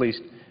legislation, at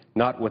least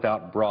not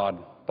without broad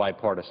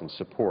bipartisan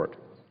support.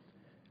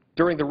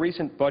 During the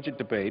recent budget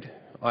debate,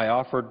 I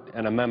offered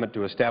an amendment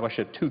to establish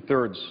a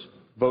 2/3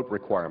 vote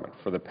requirement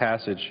for the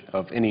passage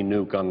of any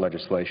new gun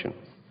legislation.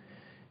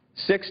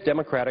 6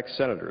 Democratic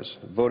senators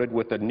voted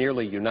with a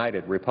nearly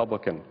united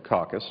Republican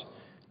caucus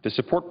to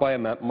support my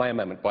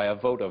amendment by a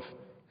vote of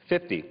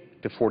 50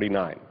 to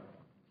 49.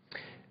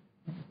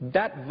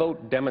 That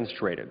vote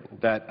demonstrated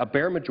that a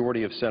bare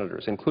majority of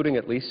senators, including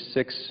at least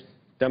 6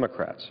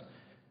 Democrats,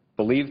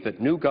 believe that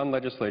new gun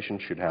legislation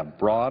should have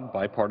broad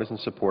bipartisan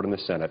support in the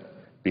Senate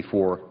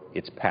before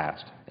it's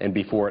passed and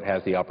before it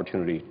has the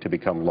opportunity to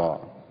become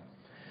law.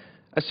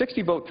 A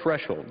 60-vote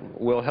threshold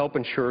will help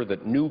ensure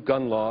that new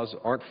gun laws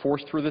aren't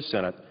forced through the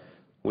Senate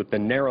with the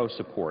narrow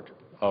support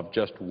of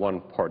just one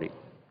party.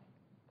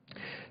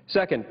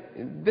 Second,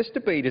 this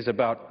debate is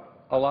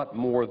about a lot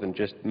more than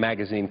just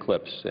magazine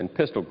clips and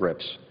pistol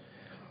grips.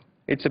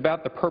 It's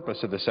about the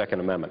purpose of the Second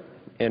Amendment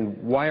and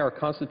why our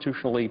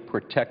constitutionally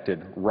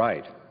protected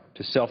right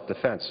to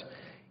self-defense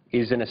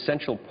is an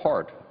essential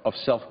part of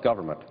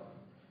self-government.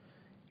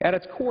 At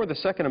its core, the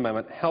Second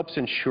Amendment helps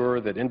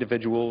ensure that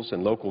individuals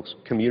and local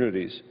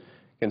communities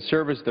can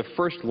serve as the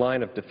first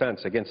line of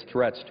defense against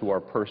threats to our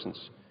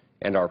persons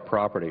and our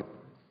property.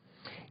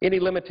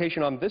 Any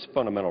limitation on this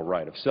fundamental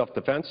right of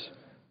self-defense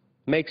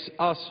makes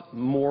us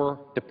more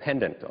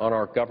dependent on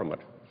our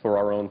government for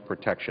our own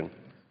protection.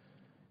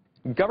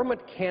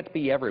 Government can't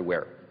be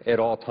everywhere at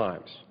all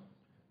times.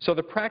 So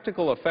the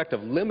practical effect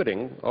of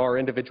limiting our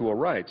individual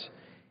rights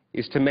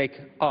is to make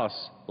us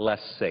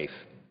less safe.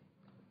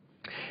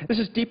 This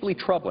is deeply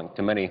troubling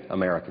to many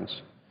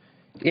Americans.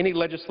 Any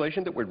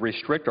legislation that would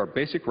restrict our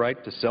basic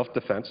right to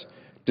self-defense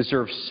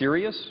deserves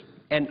serious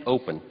and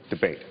open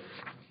debate.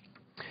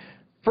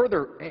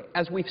 Further,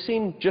 as we've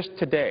seen just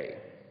today,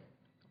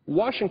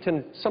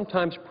 Washington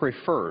sometimes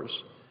prefers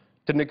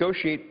to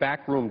negotiate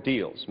backroom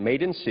deals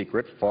made in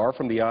secret, far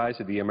from the eyes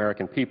of the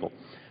American people,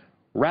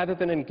 rather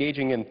than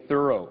engaging in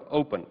thorough,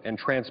 open, and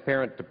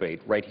transparent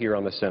debate right here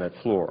on the Senate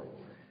floor.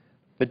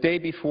 The day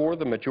before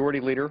the Majority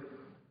Leader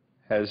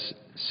has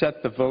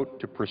set the vote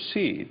to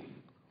proceed,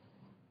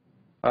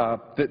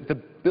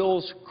 the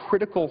bill's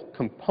critical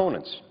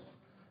components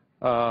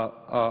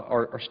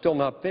are still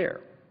not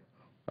there.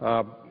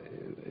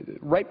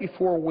 Right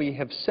before we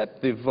have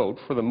set the vote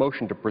for the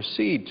motion to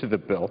proceed to the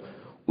bill,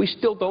 we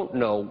still don't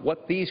know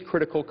what these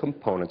critical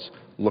components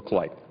look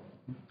like.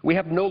 We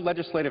have no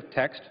legislative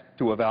text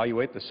to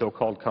evaluate the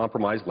so-called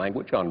compromise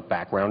language on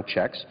background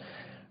checks,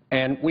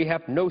 and we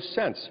have no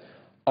sense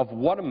of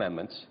what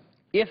amendments,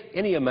 if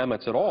any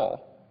amendments at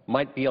all,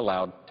 might be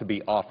allowed to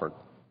be offered.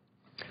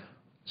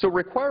 So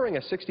requiring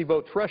a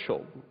 60-vote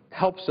threshold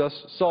helps us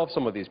solve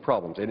some of these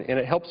problems, and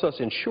it helps us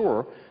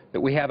ensure that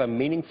we have a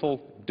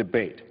meaningful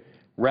debate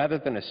rather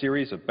than a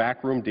series of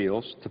backroom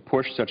deals to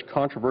push such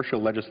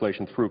controversial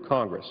legislation through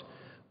Congress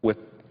with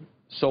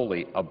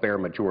solely a bare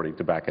majority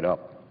to back it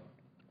up.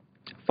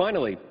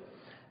 Finally,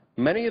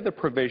 many of the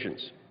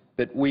provisions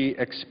that we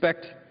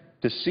expect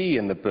to see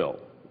in the bill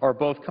are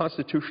both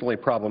constitutionally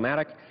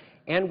problematic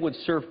and would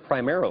serve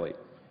primarily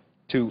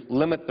to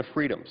limit the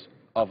freedoms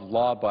of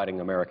law-abiding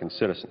American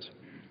citizens.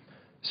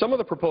 Some of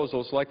the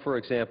proposals, like, for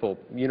example,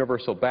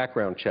 universal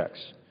background checks,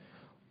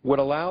 would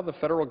allow the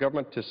federal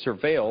government to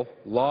surveil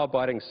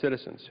law-abiding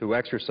citizens who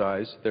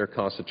exercise their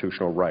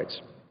constitutional rights.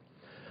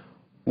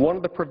 One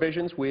of the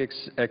provisions we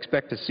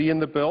expect to see in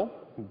the bill,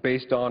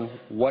 based on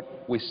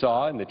what we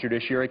saw in the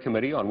Judiciary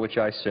Committee on which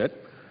I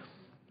sit,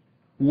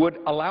 would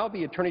allow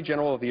the Attorney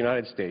General of the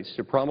United States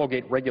to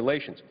promulgate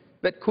regulations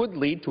that could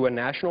lead to a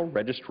national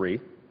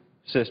registry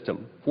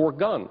system for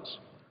guns,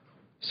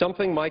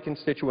 something my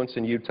constituents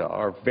in Utah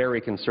are very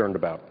concerned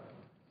about,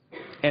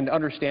 and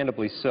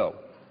understandably so.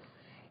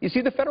 You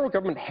see, the federal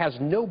government has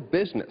no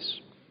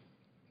business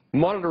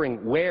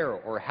monitoring where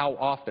or how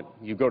often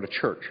you go to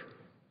church,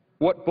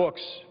 what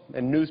books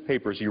and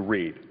newspapers you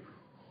read,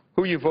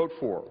 who you vote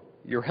for,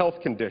 your health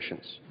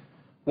conditions,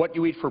 what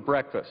you eat for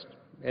breakfast,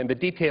 and the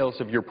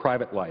details of your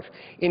private life,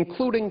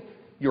 including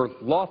your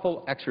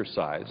lawful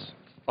exercise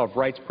of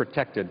rights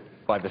protected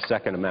by the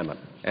Second Amendment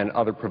and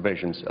other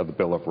provisions of the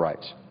Bill of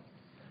Rights.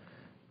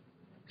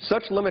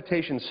 Such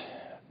limitations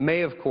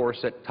may, of course,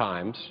 at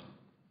times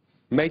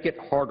make it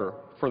harder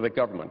for the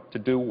government to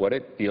do what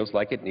it feels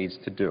like it needs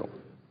to do.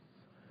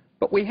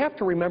 But we have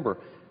to remember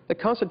the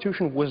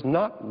Constitution was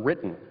not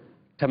written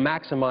to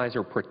maximize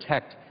or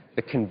protect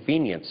the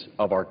convenience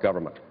of our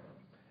government.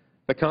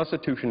 The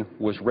Constitution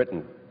was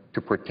written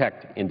to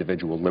protect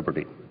individual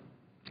liberty,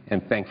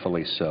 and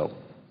thankfully so.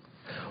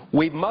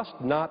 We must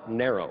not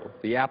narrow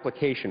the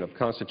application of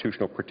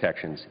constitutional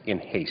protections in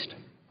haste,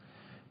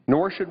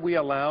 nor should we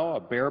allow a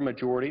bare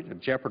majority to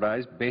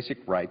jeopardize basic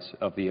rights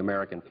of the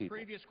American people.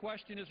 The previous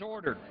question is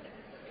ordered.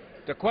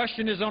 The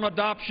question is on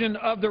adoption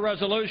of the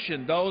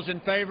resolution. Those in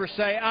favor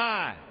say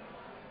aye.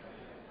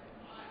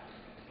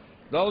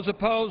 Those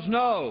opposed,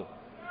 no.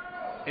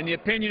 In the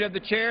opinion of the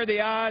chair, the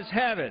ayes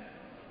have it.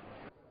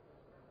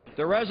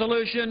 The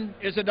resolution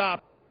is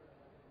adopted.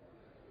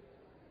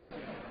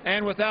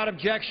 And without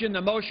objection,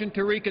 the motion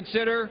to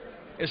reconsider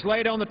is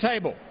laid on the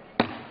table.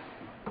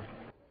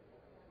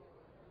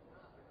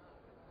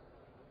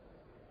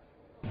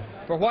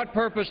 For what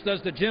purpose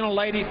does the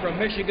gentlelady from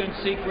Michigan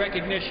seek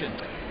recognition?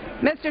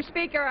 Mr.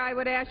 Speaker, I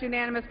would ask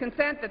unanimous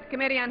consent that the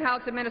Committee on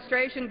House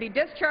Administration be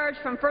discharged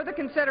from further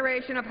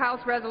consideration of House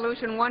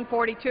Resolution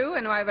 142,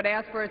 and I would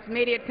ask for its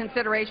immediate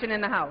consideration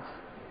in the House.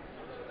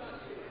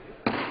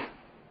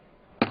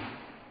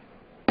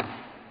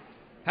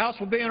 House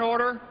will be in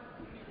order.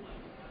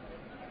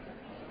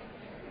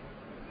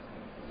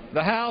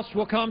 The House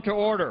will come to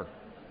order.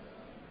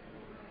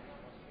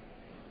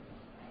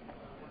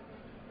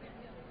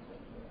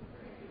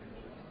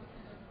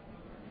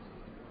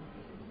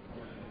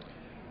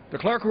 The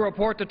clerk will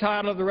report the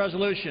title of the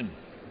resolution.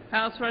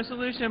 House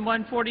Resolution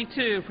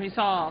 142,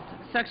 resolved.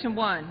 Section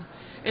 1,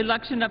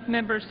 election of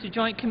members to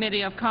Joint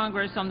Committee of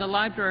Congress on the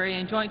Library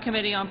and Joint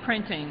Committee on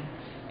Printing.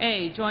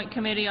 A, Joint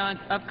Committee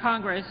of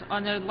Congress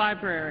on the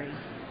Library.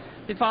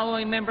 The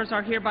following members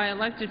are hereby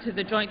elected to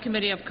the Joint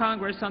Committee of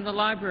Congress on the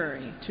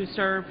Library to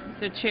serve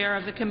the Chair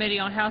of the Committee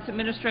on House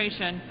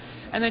Administration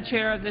and the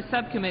Chair of the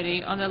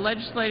Subcommittee on the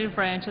Legislative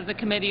Branch of the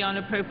Committee on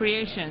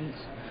Appropriations.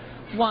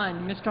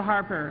 1, Mr.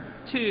 Harper.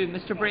 2,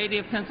 Mr. Brady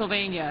of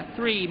Pennsylvania.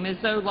 3, Ms.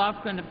 Zoe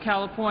Lofgren of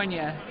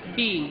California.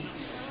 B,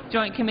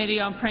 Joint Committee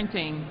on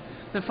Printing.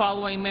 The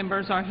following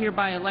members are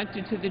hereby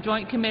elected to the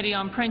Joint Committee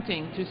on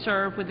Printing to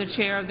serve with the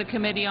Chair of the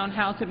Committee on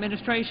House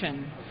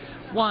Administration.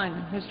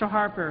 1, Mr.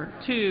 Harper.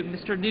 2,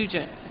 Mr.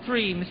 Nugent.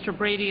 3, Mr.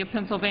 Brady of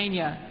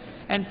Pennsylvania.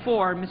 And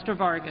 4, Mr.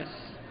 Vargas.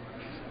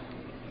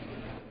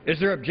 Is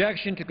there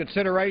objection to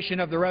consideration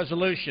of the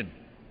resolution?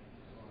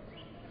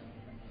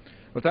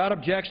 Without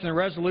objection, the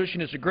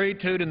resolution is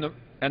agreed to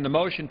and the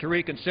motion to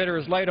reconsider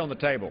is laid on the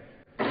table.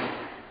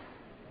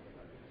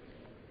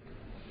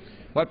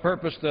 What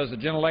purpose does the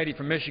gentlelady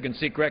from Michigan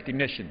seek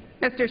recognition?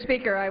 Mr.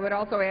 Speaker, I would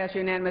also ask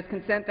unanimous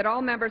consent that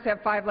all members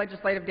have 5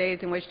 legislative days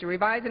in which to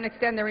revise and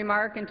extend their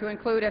remark and to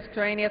include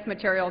extraneous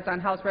materials on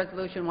House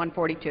Resolution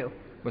 142.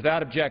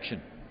 Without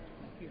objection.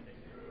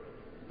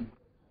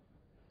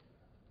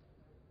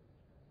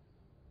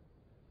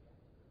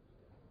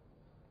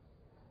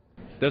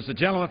 Does the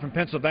gentleman from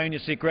Pennsylvania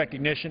seek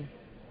recognition?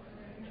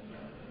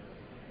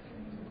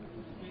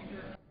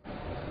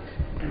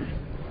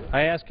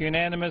 I ask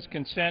unanimous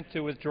consent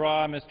to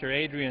withdraw Mr.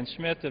 Adrian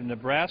Smith of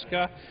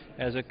Nebraska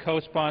as a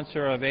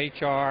co-sponsor of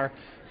H.R.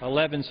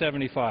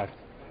 1175.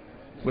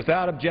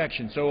 Without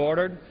objection, so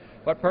ordered.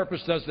 What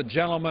purpose does the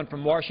gentleman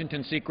from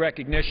Washington seek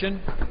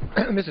recognition?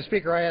 Mr.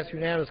 Speaker, I ask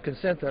unanimous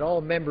consent that all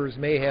members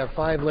may have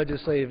 5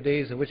 legislative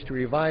days in which to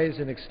revise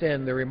and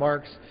extend their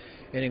remarks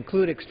and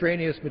include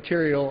extraneous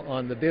material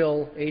on the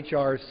bill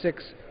H.R.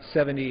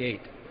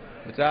 678.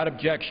 Without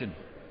objection.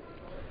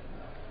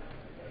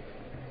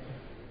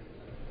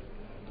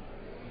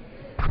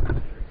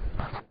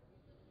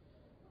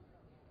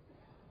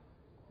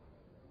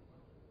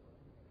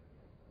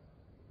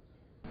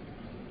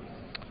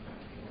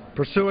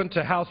 Pursuant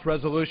to House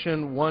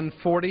Resolution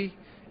 140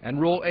 and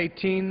Rule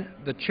 18,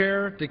 the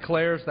Chair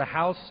declares the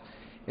House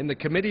in the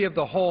Committee of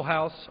the Whole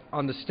House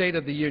on the State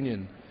of the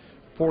Union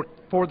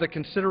for the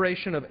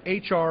consideration of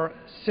H.R.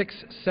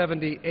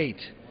 678.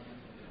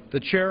 The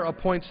Chair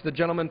appoints the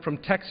gentleman from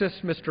Texas,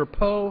 Mr.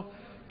 Poe,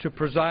 to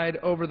preside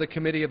over the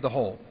Committee of the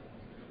Whole.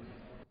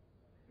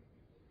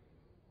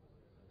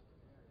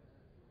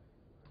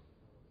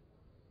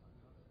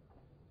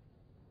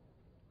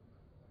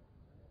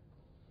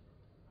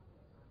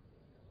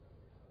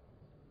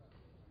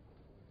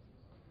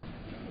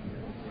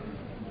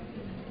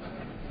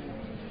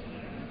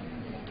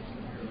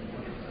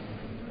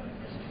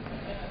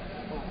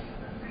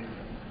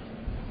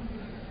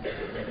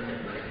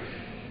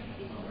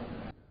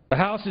 The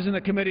House is in the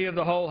Committee of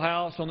the Whole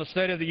House on the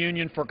State of the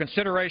Union for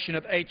consideration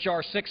of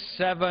H.R.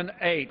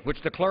 678,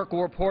 which the clerk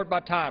will report by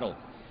title.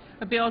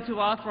 A bill to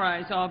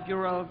authorize all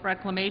Bureau of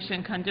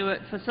Reclamation conduit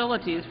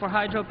facilities for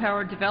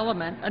hydropower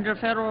development under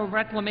federal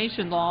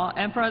reclamation law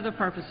and for other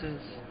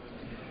purposes.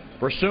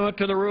 Pursuant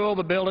to the rule,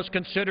 the bill is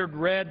considered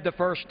read the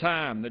first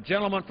time. The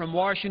gentleman from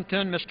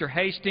Washington, Mr.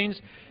 Hastings,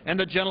 and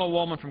the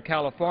gentlewoman from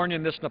California,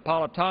 Ms.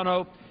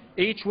 Napolitano,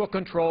 each will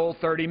control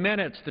 30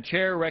 minutes. The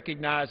Chair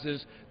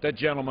recognizes the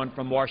gentleman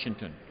from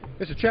Washington.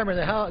 Mr. Chairman,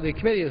 the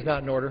committee is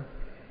not in order.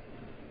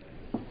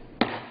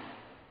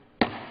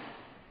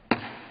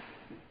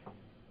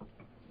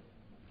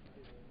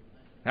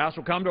 House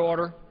will come to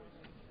order.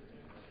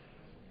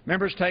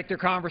 Members take their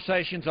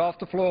conversations off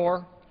the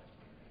floor.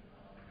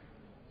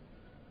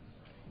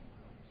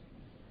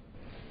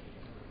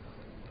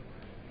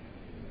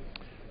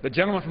 The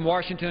gentleman from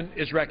Washington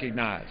is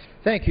recognized.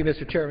 Thank you,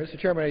 Mr. Chairman. Mr.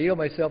 Chairman, I yield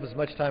myself as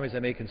much time as I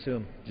may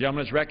consume. The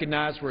gentleman is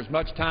recognized for as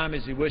much time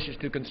as he wishes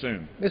to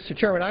consume. Mr.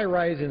 Chairman, I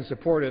rise in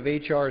support of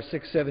H.R.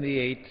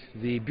 678,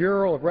 the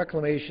Bureau of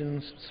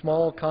Reclamation's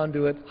Small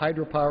Conduit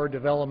Hydropower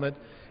Development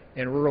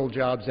and Rural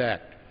Jobs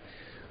Act.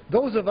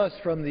 Those of us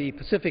from the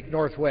Pacific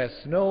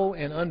Northwest know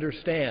and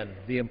understand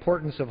the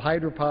importance of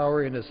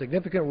hydropower and the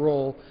significant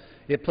role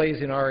it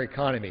plays in our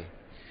economy.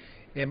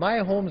 In my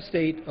home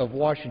state of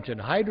Washington,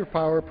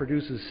 hydropower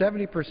produces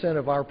 70%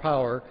 of our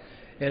power,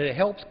 and it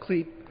helps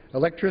keep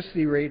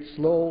electricity rates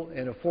low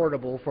and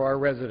affordable for our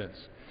residents.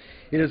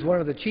 It is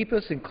one of the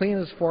cheapest and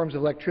cleanest forms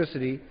of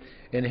electricity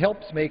and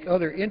helps make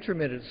other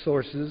intermittent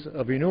sources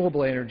of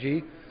renewable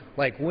energy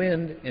like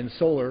wind and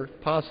solar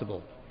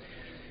possible.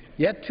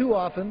 Yet too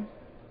often,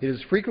 it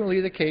is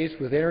frequently the case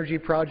with energy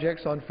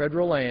projects on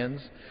federal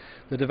lands,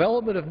 the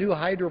development of new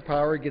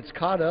hydropower gets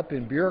caught up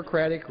in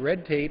bureaucratic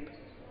red tape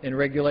and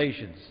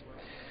regulations.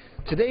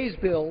 Today's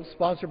bill,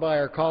 sponsored by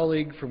our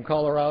colleague from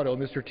Colorado,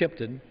 Mr.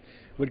 Tipton,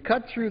 would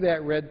cut through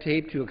that red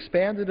tape to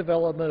expand the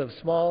development of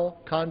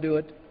small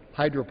conduit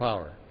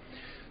hydropower.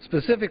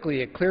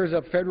 Specifically, it clears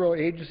up federal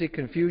agency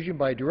confusion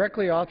by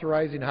directly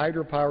authorizing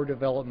hydropower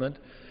development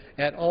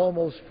at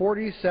almost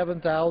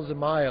 47,000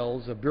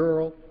 miles of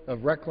Bureau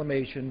of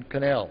Reclamation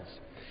canals.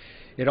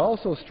 It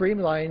also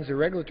streamlines the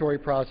regulatory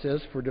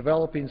process for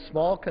developing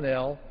small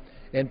canal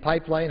and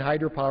pipeline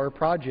hydropower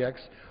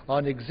projects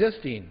on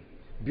existing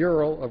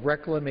Bureau of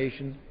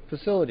Reclamation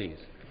facilities.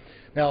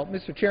 Now,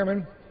 Mr.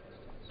 Chairman,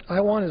 I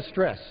want to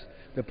stress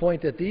the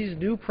point that these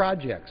new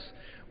projects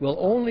will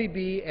only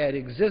be at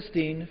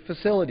existing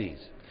facilities.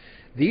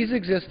 These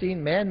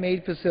existing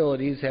man-made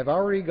facilities have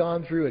already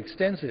gone through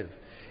extensive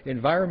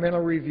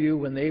environmental review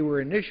when they were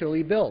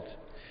initially built.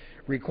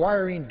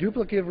 Requiring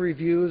duplicative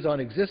reviews on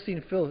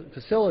existing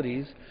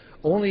facilities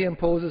only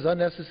imposes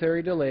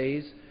unnecessary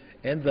delays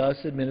and thus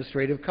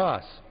administrative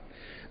costs.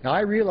 Now,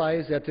 I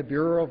realize that the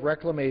Bureau of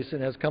Reclamation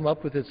has come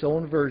up with its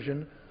own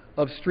version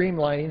of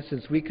streamlining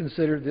since we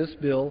considered this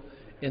bill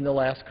in the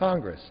last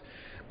Congress.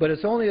 But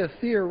it's only a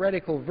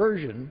theoretical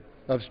version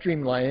of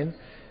streamlining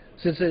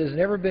since it has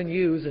never been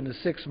used in the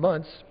 6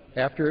 months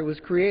after it was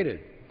created.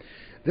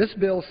 This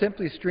bill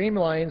simply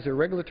streamlines the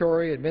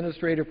regulatory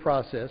administrative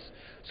process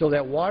so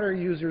that water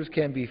users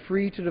can be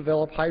free to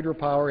develop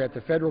hydropower at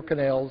the federal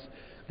canals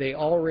they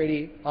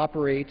already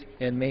operate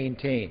and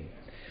maintain.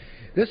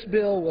 This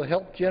bill will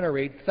help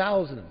generate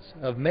thousands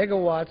of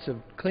megawatts of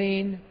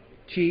clean,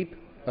 cheap,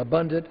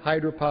 abundant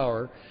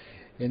hydropower,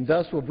 and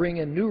thus will bring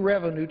in new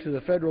revenue to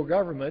the federal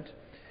government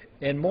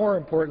and, more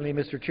importantly,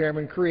 Mr.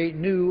 Chairman, create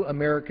new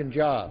American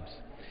jobs.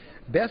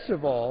 Best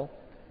of all,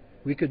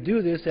 we could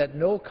do this at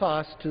no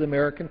cost to the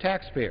American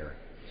taxpayer.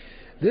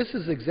 This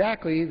is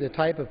exactly the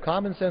type of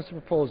common sense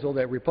proposal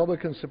that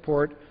Republicans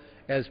support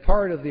as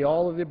part of the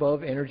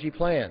all-of-the-above energy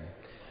plan.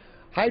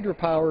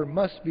 Hydropower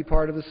must be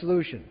part of the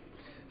solution.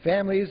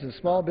 Families and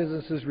small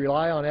businesses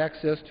rely on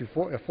access to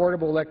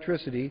affordable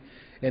electricity,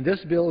 and this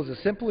bill is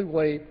a simple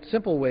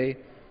way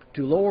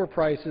to lower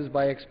prices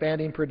by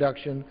expanding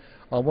production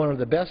on one of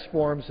the best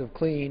forms of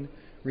clean,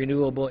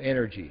 renewable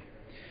energy.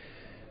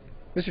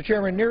 Mr.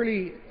 Chairman,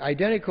 nearly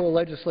identical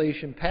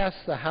legislation passed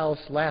the House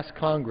last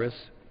Congress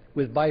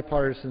with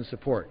bipartisan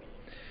support.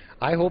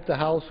 I hope the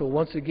House will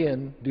once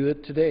again do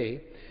it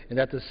today, and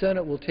that the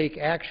Senate will take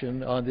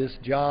action on this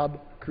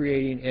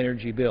job-creating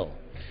energy bill.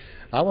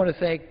 I want to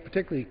thank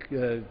particularly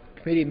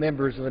committee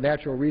members of the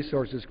Natural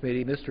Resources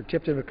Committee, Mr.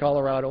 Tipton of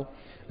Colorado,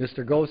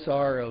 Mr.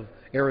 Gosar of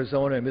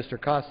Arizona, and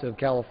Mr. Costa of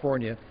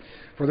California,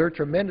 for their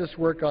tremendous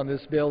work on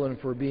this bill and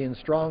for being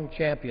strong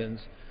champions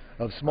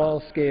of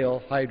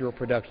small-scale hydro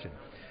production.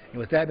 And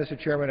with that, Mr.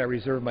 Chairman, I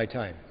reserve my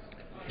time.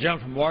 The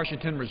gentleman from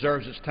Washington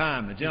reserves his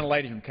time. The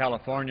gentlelady from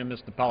California,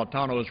 Ms.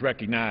 Napolitano, is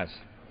recognized.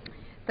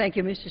 Thank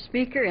you, Mr.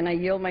 Speaker, and I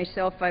yield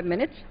myself 5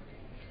 minutes.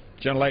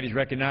 The gentlelady is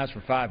recognized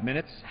for 5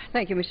 minutes.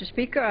 Thank you, Mr.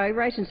 Speaker. I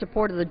rise in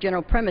support of the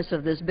general premise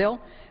of this bill,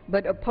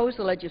 but oppose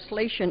the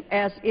legislation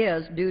as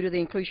is due to the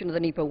inclusion of the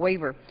NEPA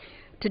waiver.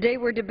 Today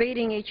we're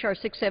debating H.R.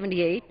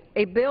 678,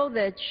 a bill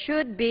that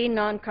should be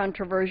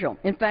non-controversial.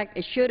 In fact,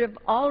 it should have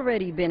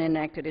already been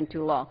enacted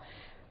into law.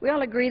 We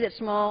all agree that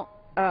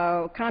small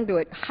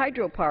conduit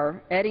hydropower,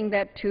 adding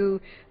that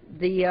to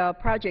the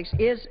projects,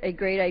 is a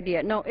great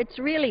idea. No, it's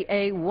really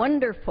a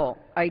wonderful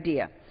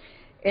idea.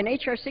 And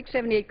H.R.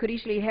 678 could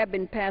easily have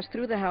been passed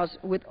through the House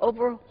with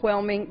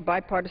overwhelming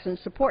bipartisan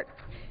support.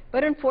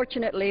 But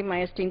unfortunately,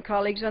 my esteemed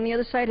colleagues on the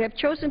other side have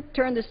chosen to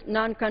turn this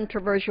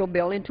non-controversial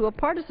bill into a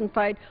partisan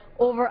fight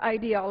over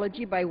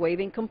ideology by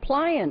waiving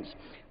compliance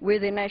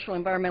with the National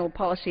Environmental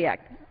Policy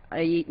Act,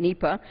 i.e.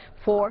 NEPA,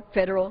 for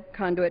federal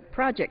conduit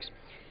projects.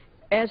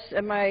 As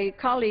my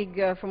colleague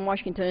from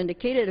Washington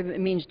indicated, it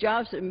means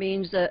jobs, it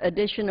means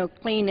additional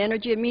clean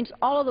energy, it means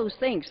all of those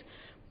things,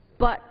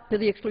 but to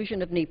the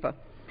exclusion of NEPA.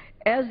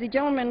 As the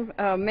gentleman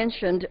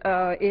mentioned,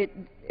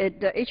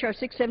 H.R.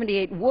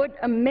 678 would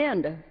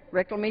amend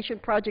Reclamation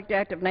Project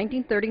Act of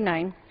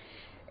 1939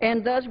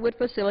 and thus would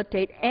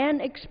facilitate and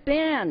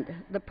expand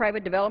the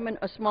private development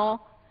of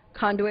small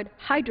conduit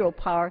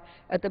hydropower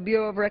at the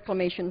Bureau of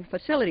Reclamation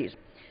facilities.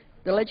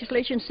 The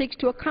legislation seeks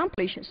to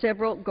accomplish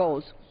several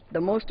goals,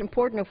 the most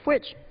important of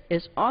which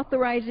is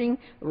authorizing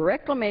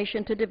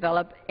Reclamation to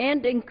develop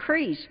and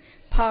increase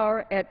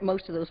power at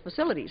most of those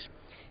facilities.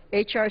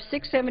 H.R.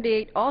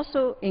 678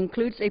 also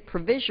includes a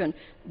provision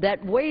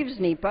that waives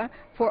NEPA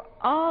for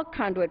all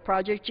conduit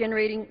projects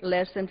generating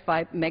less than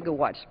 5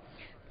 megawatts.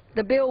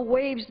 The bill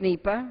waives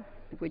NEPA,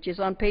 which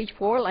is on page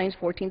 4, lines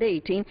 14 to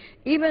 18,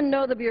 even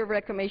though the Bureau of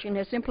Reclamation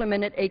has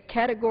implemented a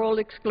categorical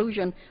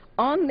exclusion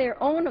on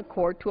their own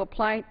accord to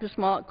apply to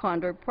small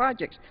conduit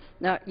projects.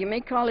 Now, you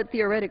may call it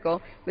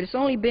theoretical, but it's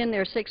only been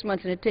there 6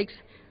 months, and it takes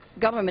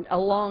government a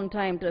long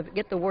time to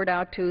get the word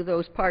out to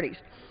those parties.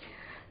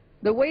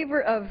 The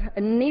waiver of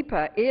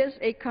NEPA is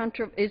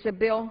a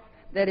bill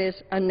that is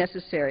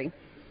unnecessary,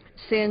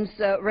 since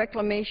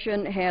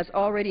Reclamation has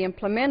already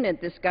implemented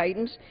this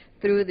guidance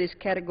through this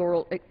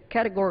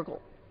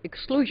categorical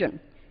exclusion.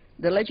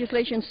 The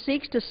legislation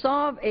seeks to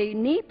solve a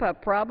NEPA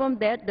problem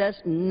that does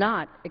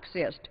not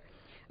exist.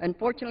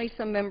 Unfortunately,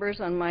 some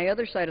members on my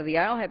other side of the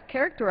aisle have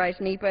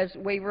characterized NEPA's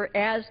waiver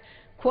as,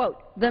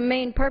 quote, the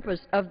main purpose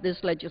of this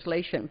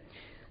legislation.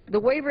 The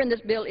waiver in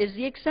this bill is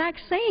the exact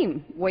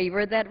same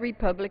waiver that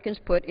Republicans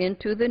put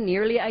into the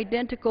nearly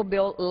identical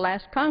bill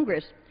last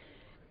Congress.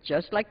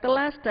 Just like the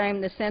last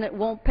time, the Senate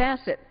won't pass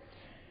it,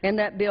 and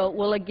that bill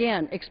will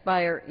again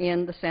expire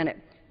in the Senate.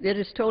 It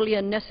is totally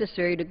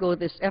unnecessary to go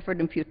this effort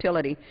and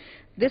futility.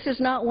 This is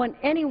not what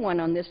anyone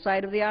on this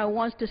side of the aisle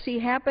wants to see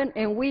happen,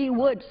 and we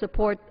would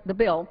support the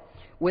bill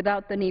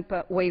without the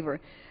NEPA waiver.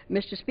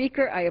 Mr.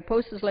 Speaker, I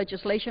oppose this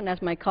legislation,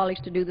 ask my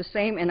colleagues to do the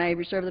same, and I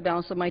reserve the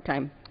balance of my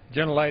time.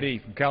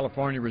 Gentlelady from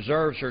California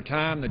reserves her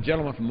time. The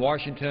gentleman from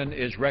Washington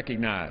is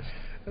recognized.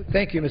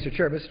 Thank you, Mr.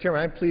 Chair. Mr.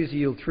 Chairman, I'm pleased to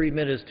yield 3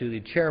 minutes to the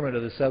chairman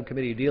of the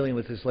subcommittee dealing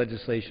with this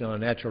legislation on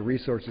the Natural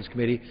Resources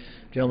Committee,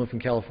 gentleman from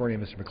California,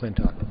 Mr.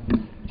 McClintock.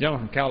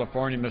 Gentleman from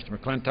California, Mr.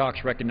 McClintock,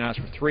 is recognized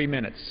for 3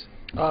 minutes.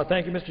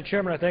 Thank you, Mr.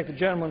 Chairman. I thank the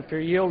gentleman for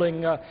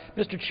yielding.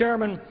 Mr.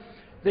 Chairman,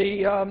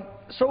 the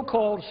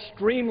so-called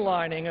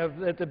streamlining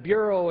that the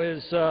Bureau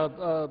is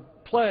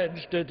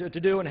pledged to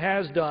do and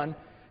has done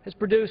has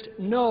produced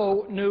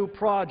no new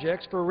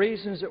projects for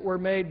reasons that were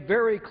made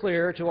very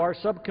clear to our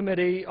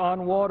subcommittee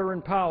on water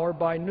and power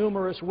by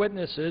numerous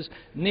witnesses.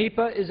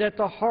 NEPA is at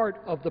the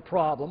heart of the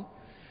problem.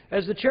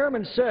 As the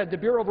chairman said, the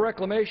Bureau of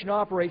Reclamation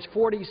operates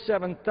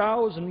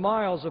 47,000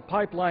 miles of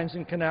pipelines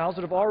and canals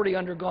that have already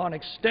undergone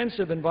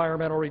extensive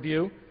environmental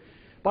review.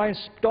 By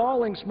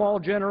installing small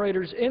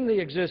generators in the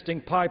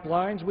existing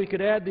pipelines, we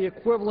could add the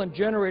equivalent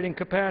generating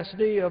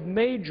capacity of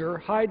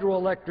major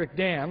hydroelectric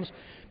dams,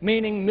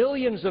 meaning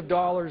millions of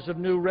dollars of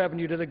new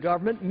revenue to the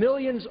government,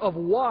 millions of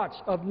watts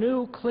of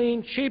new,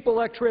 clean, cheap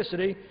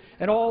electricity,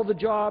 and all the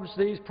jobs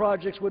these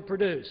projects would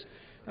produce.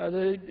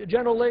 The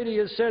gentlelady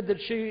has said that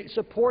she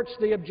supports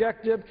the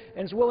objective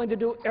and is willing to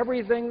do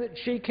everything that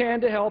she can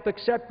to help,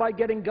 except by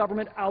getting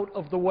government out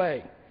of the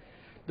way.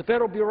 The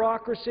federal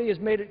bureaucracy has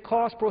made it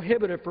cost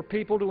prohibitive for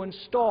people to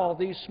install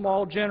these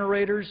small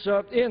generators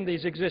in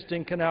these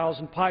existing canals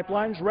and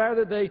pipelines.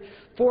 Rather, they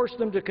force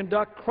them to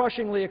conduct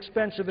crushingly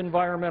expensive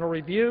environmental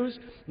reviews,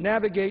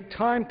 navigate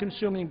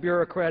time-consuming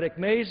bureaucratic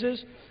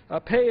mazes,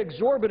 pay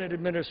exorbitant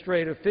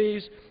administrative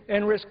fees,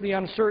 and risk the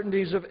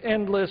uncertainties of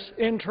endless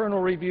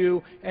internal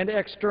review and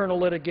external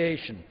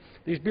litigation.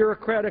 These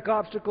bureaucratic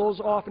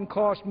obstacles often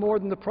cost more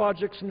than the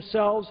projects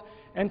themselves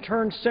and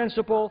turn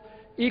sensible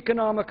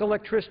economic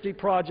electricity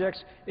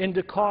projects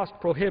into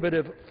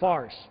cost-prohibitive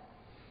farce.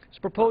 It's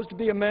proposed to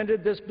be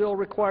amended. This bill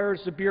requires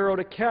the Bureau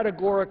to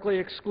categorically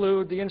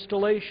exclude the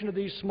installation of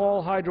these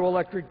small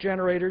hydroelectric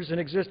generators in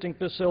existing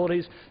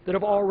facilities that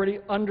have already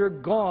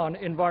undergone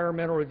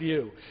environmental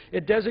review.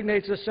 It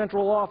designates a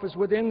central office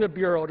within the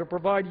Bureau to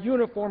provide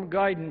uniform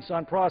guidance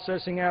on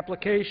processing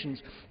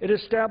applications. It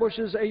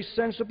establishes a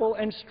sensible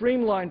and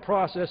streamlined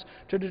process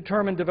to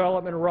determine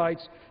development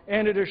rights,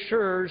 and it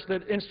assures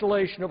that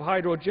installation of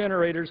hydro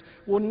generators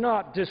will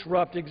not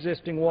disrupt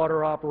existing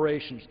water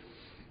operations.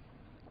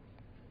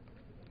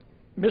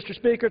 Mr.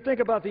 Speaker, think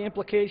about the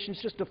implications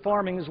just of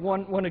farming as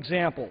one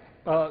example.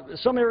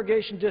 Some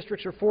irrigation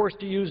districts are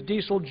forced to use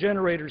diesel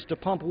generators to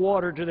pump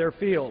water to their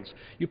fields.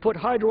 You put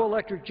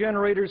hydroelectric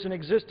generators in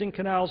existing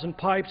canals and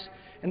pipes,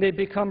 and they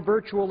become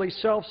virtually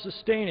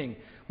self-sustaining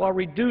while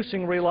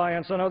reducing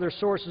reliance on other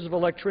sources of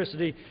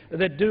electricity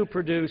that do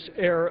produce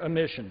air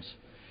emissions.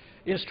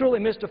 It's truly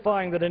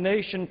mystifying that a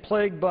nation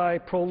plagued by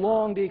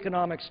prolonged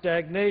economic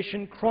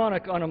stagnation,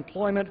 chronic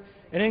unemployment,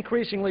 and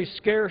increasingly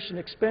scarce and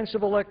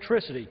expensive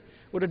electricity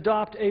would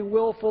adopt a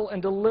willful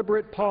and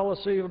deliberate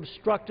policy of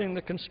obstructing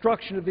the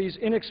construction of these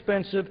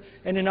inexpensive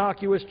and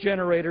innocuous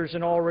generators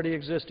in already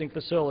existing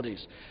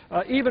facilities.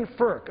 Even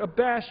FERC, a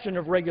bastion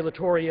of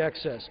regulatory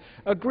excess,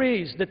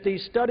 agrees that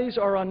these studies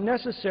are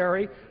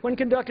unnecessary when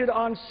conducted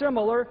on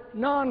similar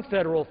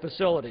non-federal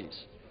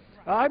facilities.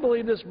 I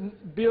believe this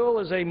bill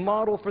is a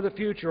model for the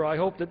future. I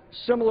hope that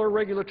similar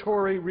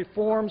regulatory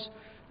reforms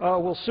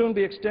will soon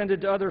be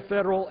extended to other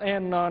federal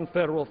and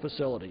non-federal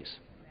facilities.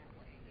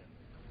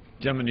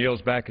 The gentleman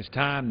yields back his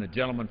time. The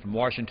gentleman from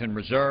Washington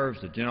reserves.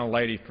 The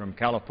gentlelady from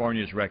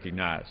California is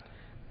recognized.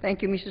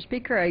 Thank you, Mr.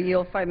 Speaker. I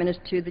yield 5 minutes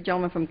to the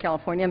gentleman from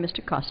California,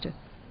 Mr. Costa.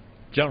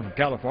 The gentleman from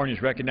California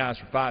is recognized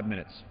for 5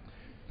 minutes.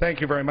 Thank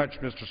you very much,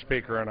 Mr.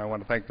 Speaker, and I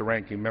want to thank the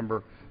ranking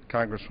member,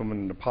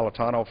 Congresswoman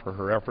Napolitano, for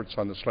her efforts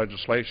on this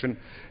legislation,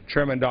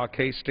 Chairman Doc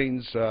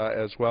Hastings,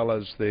 as well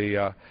as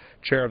the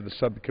chair of the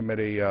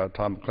subcommittee,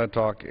 Tom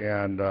McClintock,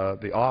 and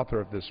the author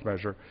of this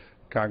measure,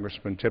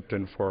 Congressman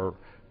Tipton, for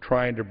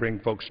trying to bring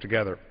folks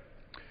together.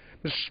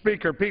 Mr.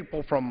 Speaker,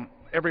 people from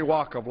every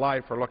walk of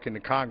life are looking to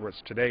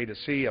Congress today to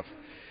see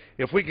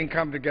if we can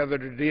come together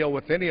to deal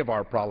with any of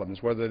our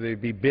problems, whether they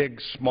be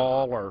big,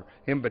 small, or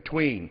in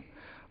between.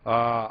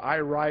 I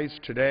rise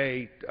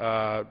today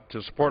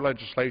to support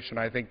legislation,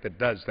 I think, that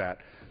does that.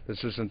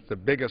 This isn't the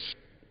biggest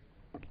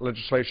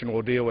legislation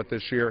we'll deal with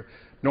this year,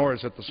 nor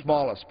is it the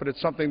smallest, but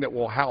it's something that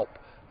will help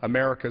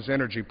America's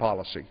energy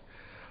policy.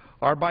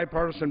 Our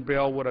bipartisan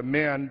bill would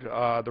amend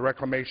the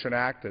Reclamation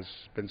Act, as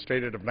has been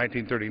stated, of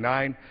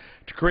 1939,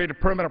 to create a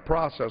permanent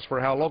process for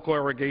how local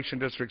irrigation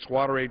districts,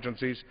 water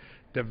agencies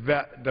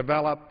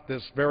develop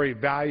this very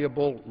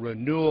valuable,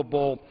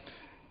 renewable,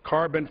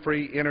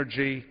 carbon-free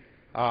energy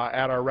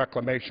at our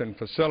reclamation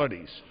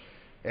facilities.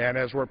 And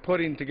as we're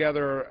putting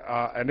together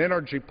an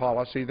energy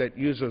policy that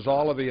uses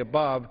all of the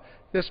above,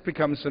 this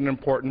becomes an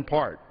important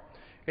part.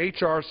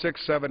 H.R.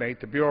 678,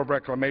 the Bureau of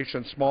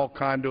Reclamation Small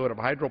Conduit of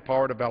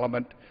Hydropower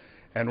Development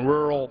and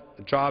Rural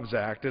Jobs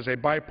Act, is a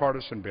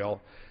bipartisan bill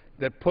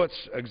that puts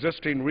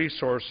existing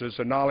resources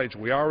and knowledge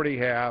we already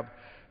have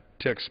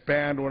to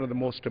expand one of the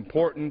most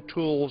important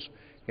tools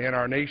in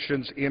our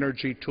nation's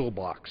energy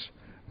toolbox.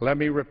 Let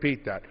me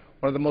repeat that.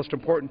 One of the most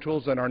important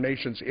tools in our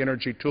nation's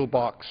energy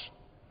toolbox.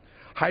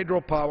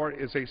 Hydropower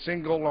is a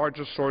single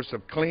largest source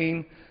of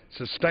clean,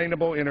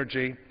 sustainable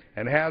energy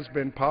and has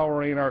been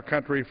powering our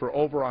country for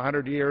over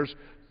 100 years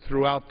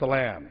throughout the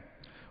land.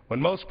 When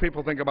most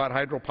people think about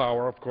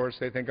hydropower, of course,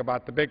 they think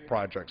about the big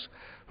projects,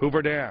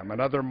 Hoover Dam and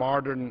other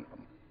modern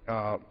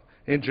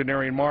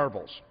engineering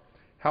marvels.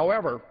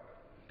 However,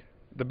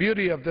 the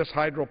beauty of this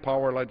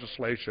hydropower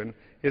legislation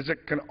is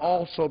it can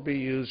also be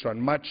used on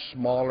much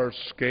smaller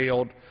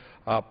scaled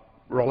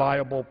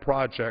reliable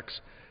projects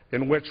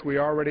in which we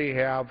already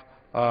have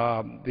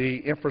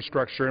the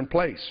infrastructure in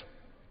place.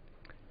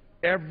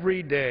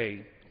 Every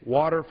day,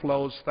 water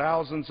flows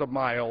thousands of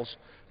miles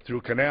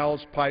through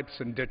canals, pipes,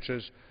 and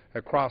ditches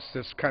across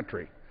this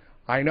country.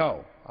 I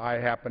know. I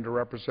happen to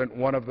represent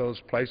one of those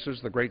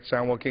places, the Great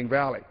San Joaquin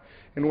Valley,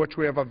 in which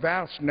we have a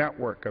vast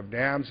network of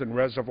dams and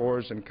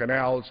reservoirs and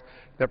canals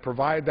that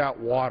provide that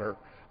water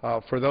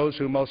for those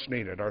who most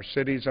need it, our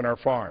cities and our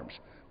farms.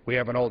 We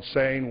have an old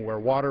saying, where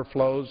water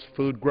flows,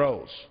 food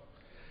grows.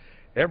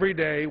 Every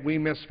day we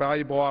miss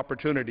valuable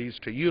opportunities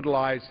to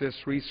utilize this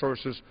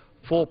resource's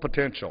full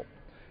potential.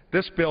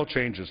 This bill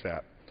changes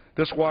that.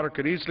 This water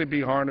could easily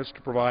be harnessed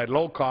to provide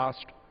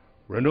low-cost,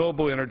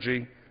 renewable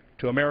energy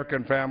to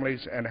American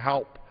families and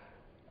help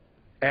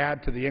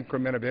add to the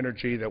increment of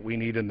energy that we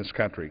need in this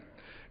country.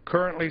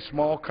 Currently,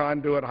 small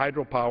conduit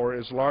hydropower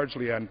is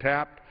largely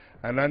untapped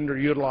and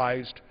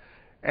underutilized,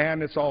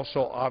 and it's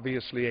also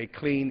obviously a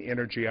clean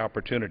energy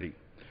opportunity.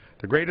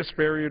 The greatest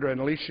barrier to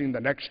unleashing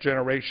the next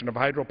generation of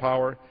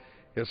hydropower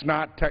is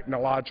not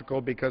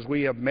technological, because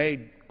we have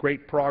made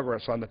great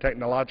progress on the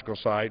technological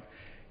side.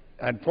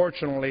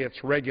 Unfortunately,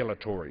 it's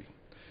regulatory.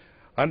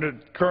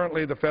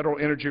 Currently, the Federal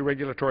Energy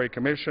Regulatory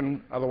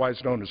Commission, otherwise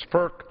known as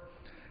FERC,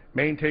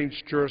 maintains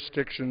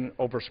jurisdiction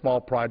over small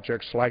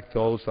projects like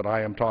those that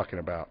I am talking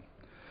about.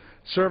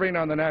 Serving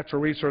on the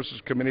Natural Resources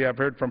Committee, I've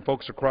heard from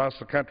folks across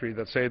the country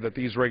that say that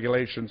these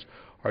regulations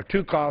are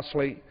too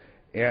costly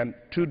and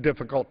too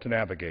difficult to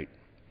navigate.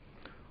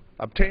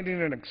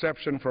 Obtaining an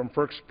exception from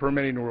FERC's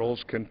permitting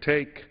rules can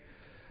take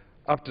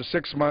up to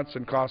 6 months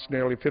and cost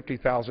nearly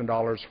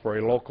 $50,000 for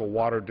a local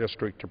water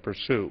district to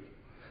pursue.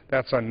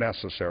 That's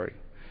unnecessary.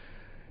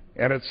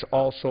 And it's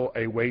also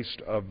a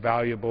waste of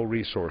valuable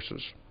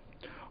resources.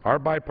 Our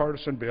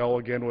bipartisan bill,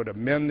 again, would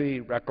amend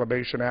the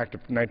Reclamation Act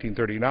of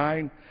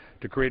 1939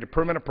 to create a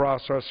permanent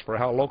process for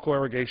how local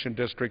irrigation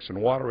districts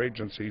and water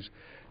agencies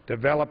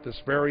develop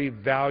this very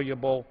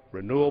valuable,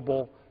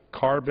 renewable,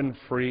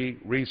 carbon-free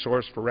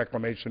resource for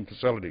reclamation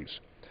facilities.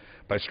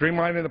 By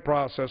streamlining the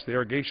process, the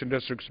irrigation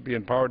districts will be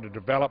empowered to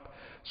develop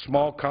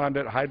small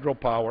conduit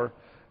hydropower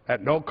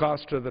at no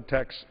cost to the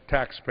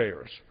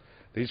taxpayers.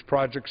 These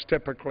projects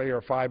typically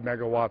are 5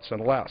 megawatts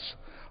and less.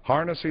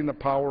 Harnessing the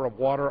power of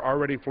water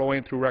already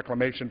flowing through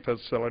reclamation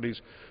facilities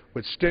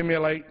would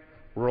stimulate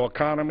rural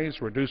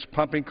economies, reduce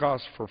pumping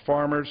costs for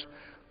farmers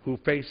who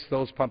face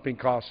those pumping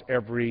costs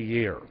every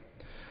year.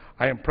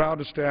 I am proud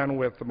to stand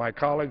with my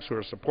colleagues who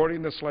are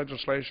supporting this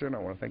legislation. I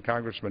want to thank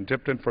Congressman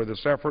Tipton for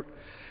this effort,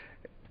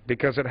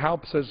 because it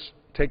helps us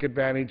take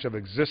advantage of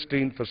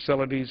existing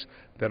facilities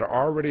that are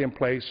already in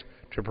place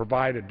to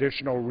provide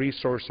additional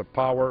resource of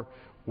power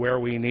where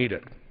we need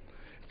it.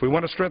 If we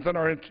want to strengthen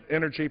our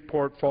energy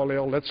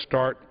portfolio, let's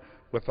start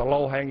with the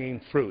low-hanging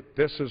fruit.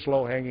 This is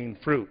low-hanging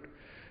fruit.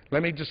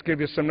 Let me just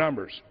give you some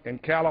numbers. In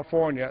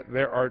California,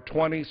 there are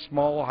 20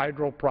 small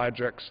hydro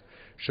projects,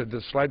 should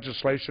this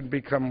legislation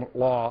become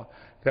law,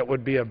 that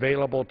would be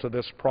available to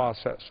this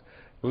process.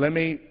 Let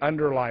me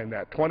underline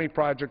that. 20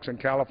 projects in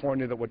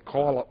California that would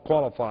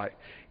qualify.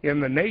 In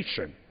the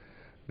nation,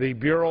 the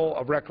Bureau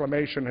of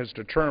Reclamation has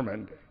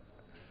determined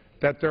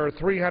that there are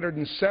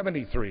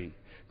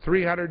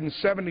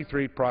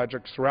 373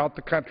 projects throughout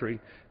the country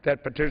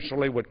that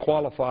potentially would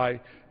qualify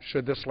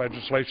should this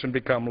legislation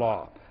become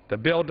law. The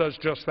bill does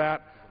just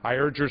that. I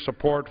urge your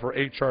support for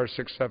H.R.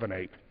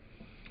 678.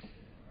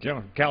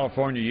 Gentleman from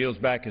California yields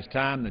back his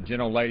time. The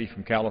gentlelady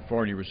from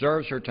California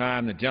reserves her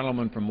time. The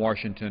gentleman from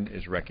Washington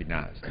is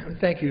recognized.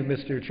 Thank you,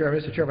 Mr.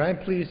 Chairman. Mr. Chairman, I'm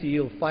pleased to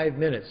yield 5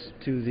 minutes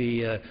to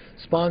the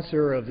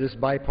sponsor of this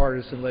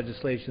bipartisan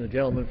legislation, the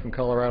gentleman from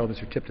Colorado,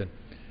 Mr. Tipton.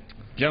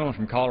 Gentleman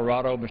from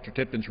Colorado, Mr.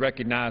 Tipton, is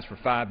recognized for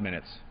 5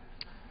 minutes.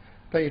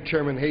 Thank you,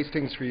 Chairman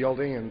Hastings, for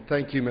yielding, and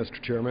thank you,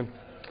 Mr. Chairman.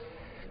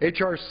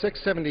 H.R.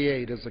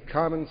 678 is a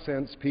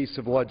common-sense piece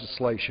of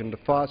legislation to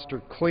foster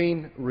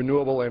clean,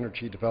 renewable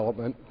energy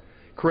development,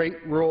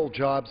 create rural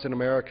jobs in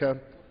America,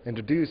 and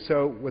to do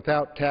so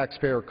without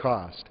taxpayer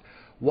cost,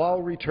 while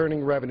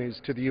returning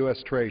revenues to the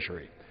U.S.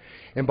 Treasury,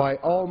 and by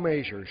all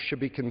measures should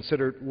be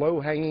considered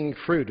low-hanging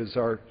fruit, as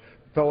our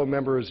fellow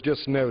member has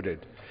just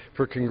noted,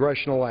 for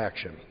congressional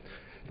action.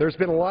 There's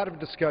been a lot of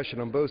discussion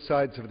on both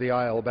sides of the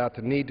aisle about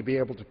the need to be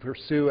able to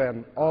pursue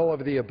an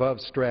all-of-the-above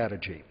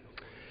strategy.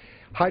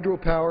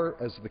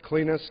 Hydropower, as the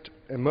cleanest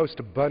and most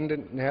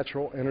abundant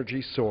natural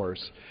energy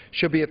source,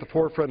 should be at the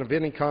forefront of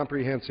any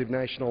comprehensive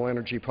national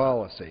energy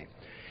policy.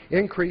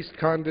 Increased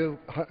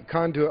conduit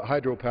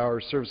hydropower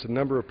serves a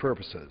number of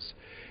purposes.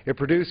 It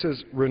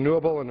produces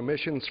renewable and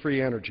emissions-free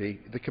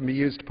energy that can be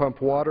used to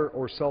pump water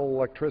or sell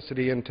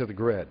electricity into the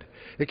grid.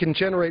 It can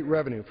generate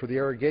revenue for the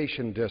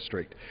irrigation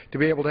district to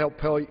be able to help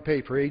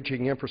pay for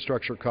aging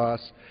infrastructure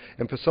costs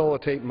and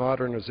facilitate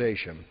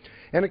modernization.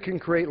 And it can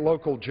create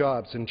local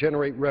jobs and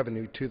generate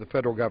revenue to the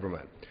federal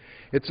government.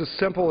 It's as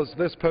simple as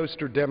this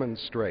poster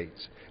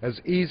demonstrates, as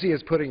easy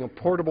as putting a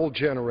portable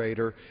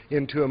generator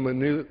into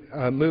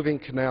a moving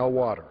canal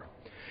water.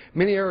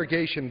 Many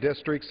irrigation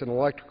districts and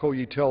electrical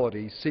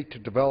utilities seek to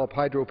develop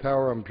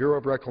hydropower on Bureau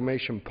of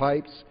Reclamation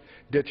pipes,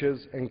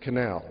 ditches, and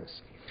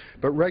canals.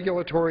 But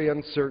regulatory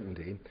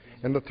uncertainty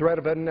and the threat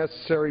of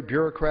unnecessary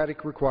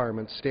bureaucratic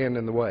requirements stand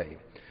in the way.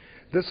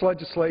 This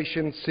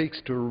legislation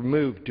seeks to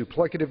remove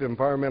duplicative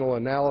environmental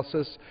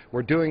analysis,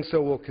 where doing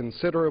so will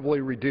considerably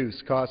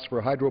reduce costs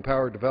for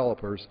hydropower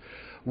developers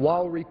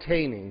while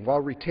retaining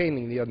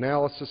the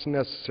analysis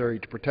necessary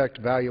to protect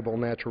valuable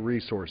natural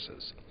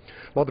resources.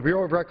 While the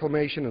Bureau of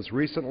Reclamation has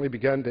recently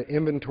begun to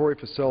inventory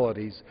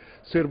facilities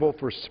suitable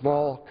for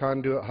small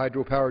conduit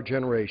hydropower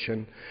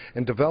generation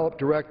and develop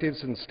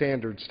directives and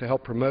standards to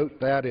help promote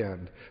that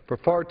end, for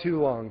far too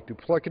long,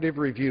 duplicative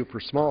review for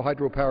small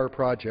hydropower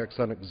projects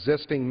on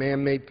existing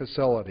man-made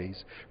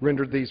facilities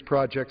rendered these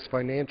projects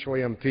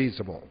financially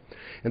unfeasible,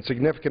 and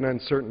significant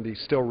uncertainty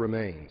still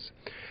remains.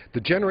 The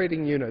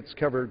generating units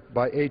covered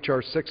by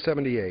H.R.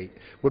 678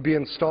 would be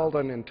installed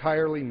on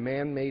entirely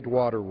man-made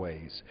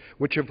waterways,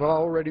 which have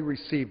already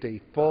received a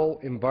full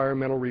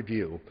environmental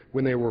review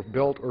when they were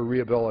built or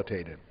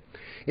rehabilitated.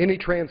 Any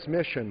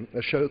transmission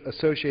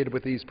associated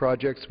with these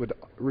projects would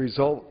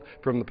result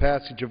from the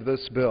passage of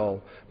this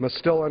bill must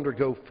still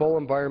undergo full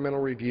environmental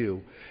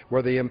review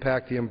where they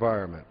impact the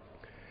environment.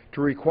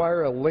 To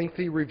require a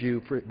lengthy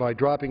review by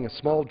dropping a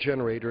small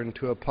generator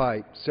into a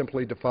pipe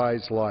simply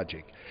defies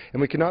logic,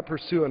 and we cannot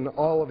pursue an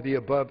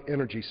all-of-the-above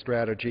energy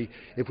strategy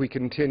if we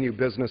continue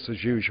business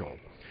as usual.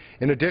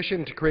 In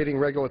addition to creating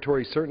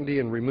regulatory certainty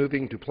and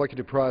removing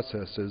duplicative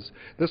processes,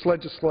 this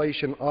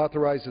legislation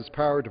authorizes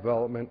power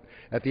development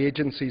at the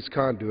agency's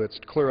conduits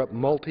to clear up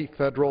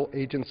multi-federal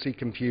agency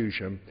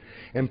confusion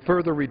and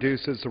further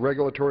reduces the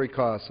regulatory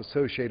costs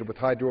associated with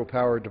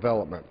hydropower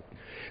development.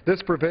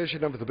 This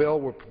provision of the bill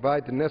will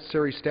provide the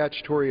necessary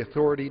statutory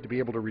authority to be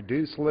able to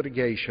reduce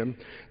litigation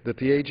that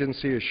the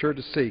agency is sure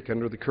to seek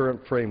under the current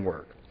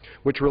framework,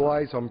 which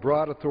relies on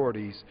broad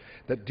authorities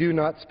that do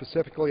not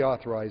specifically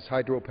authorize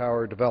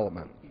hydropower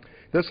development.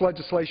 This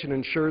legislation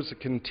ensures the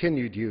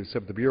continued use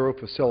of the Bureau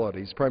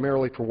facilities,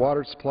 primarily for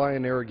water supply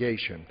and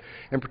irrigation,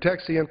 and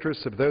protects the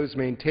interests of those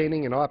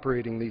maintaining and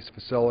operating these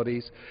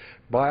facilities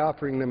by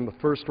offering them the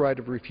first right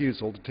of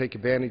refusal to take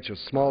advantage of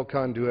small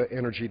conduit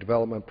energy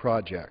development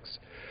projects.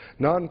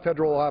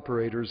 Non-federal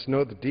operators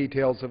know the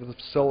details of the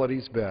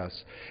facilities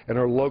best and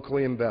are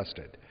locally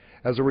invested.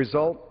 As a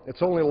result,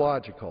 it's only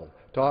logical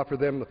to offer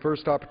them the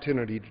first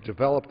opportunity to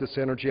develop this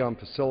energy on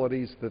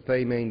facilities that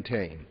they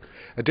maintain.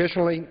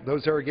 Additionally,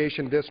 those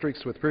irrigation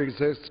districts with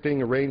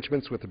pre-existing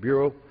arrangements with the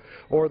Bureau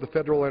or the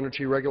Federal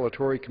Energy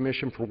Regulatory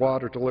Commission for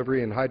water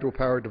delivery and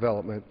hydropower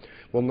development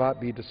will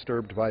not be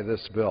disturbed by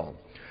this bill.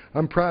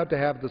 I'm proud to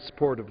have the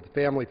support of the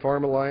Family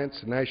Farm Alliance,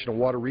 the National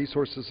Water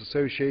Resources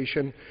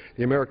Association,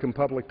 the American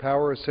Public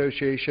Power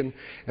Association,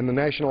 and the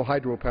National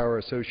Hydropower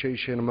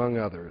Association, among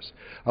others.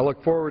 I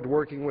look forward to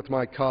working with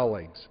my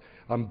colleagues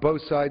on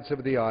both sides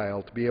of the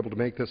aisle to be able to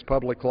make this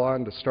public law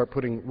and to start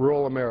putting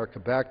rural America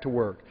back to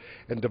work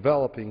and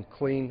developing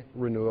clean,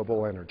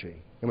 renewable energy.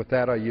 And with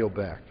that, I yield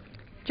back.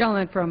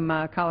 Gentleman from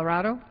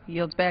Colorado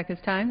yields back his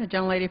time. The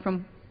gentlelady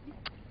from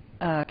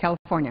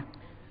California.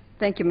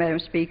 Thank you, Madam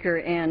Speaker,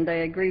 and I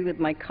agree with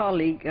my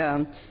colleague,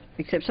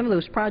 except some of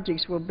those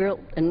projects were built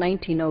in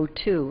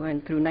 1902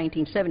 and through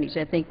 1970s.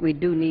 I think we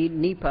do need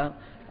NEPA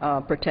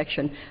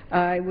protection.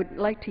 I would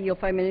like to yield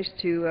 5 minutes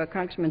to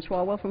Congressman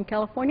Swalwell from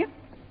California.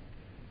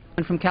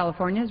 And from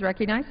California is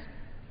recognized.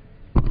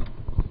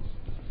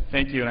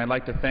 Thank you, and I'd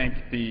like to thank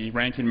the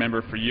ranking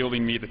member for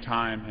yielding me the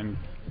time. And,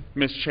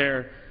 Ms.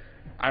 Chair,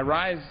 I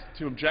rise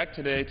to object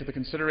today to the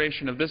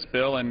consideration of this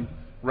bill and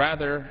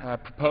rather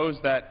propose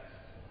that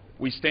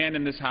we stand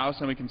in this House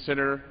and we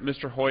consider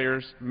Mr.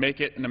 Hoyer's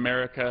Make It in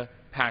America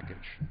package.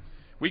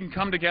 We can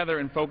come together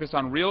and focus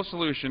on real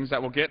solutions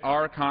that will get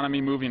our economy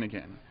moving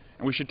again.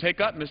 And we should take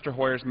up Mr.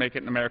 Hoyer's Make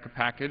It in America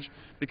package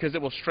because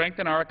it will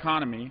strengthen our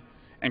economy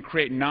and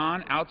create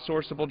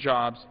non-outsourceable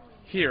jobs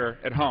here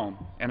at home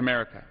in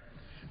America.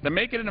 The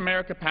Make It in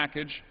America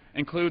package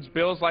includes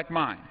bills like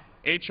mine,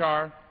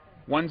 H.R.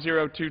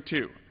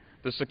 1022,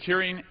 the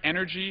Securing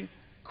Energy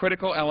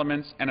Critical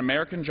Elements and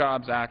American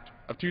Jobs Act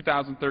of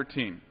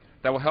 2013,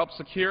 that will help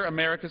secure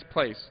America's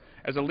place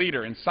as a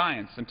leader in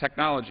science and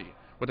technology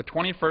with a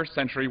 21st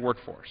century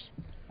workforce.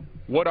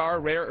 What are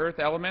rare earth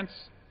elements?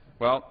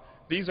 Well,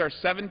 these are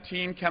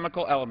 17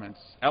 chemical elements,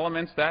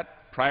 elements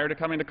that, prior to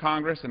coming to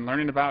Congress and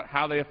learning about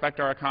how they affect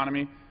our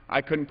economy,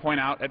 I couldn't point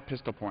out at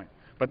pistol point.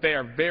 But they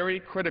are very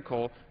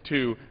critical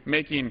to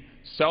making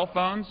cell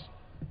phones,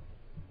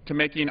 to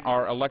making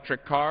our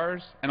electric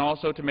cars, and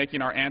also to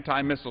making our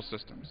anti-missile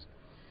systems.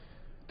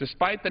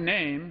 Despite the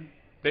name,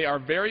 they are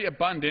very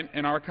abundant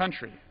in our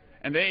country,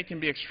 and they can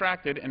be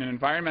extracted in an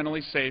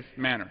environmentally safe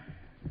manner.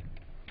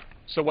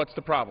 So what's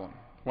the problem?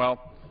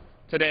 Well,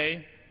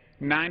 today,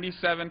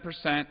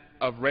 97%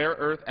 of rare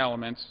earth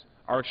elements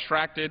are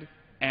extracted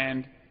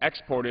and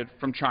exported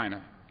from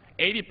China.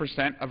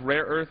 80% of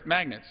rare earth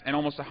magnets and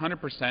almost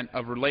 100%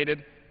 of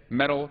related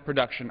metal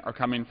production are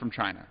coming from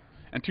China.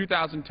 In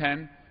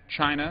 2010,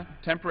 China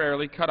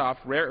temporarily cut off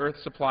rare earth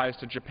supplies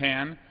to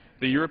Japan,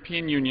 the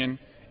European Union,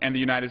 and the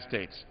United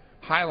States,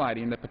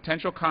 highlighting the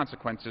potential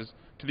consequences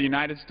to the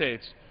United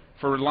States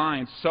for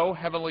relying so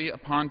heavily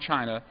upon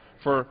China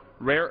for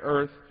rare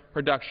earth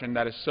production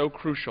that is so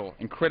crucial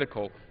and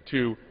critical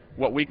to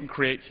what we can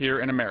create here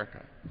in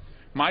America.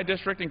 My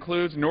district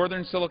includes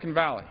northern Silicon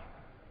Valley,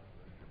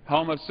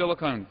 home of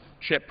silicon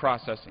chip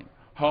processing,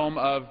 home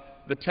of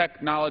the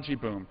technology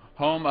boom,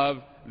 home of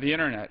the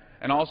Internet,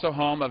 and also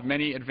home of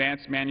many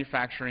advanced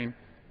manufacturing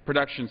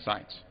production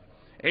sites.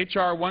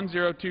 H.R.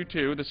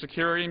 1022, the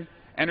Securing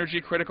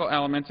Energy Critical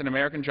Elements in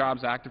American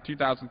Jobs Act of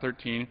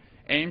 2013,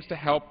 aims to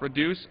help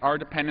reduce our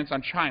dependence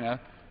on China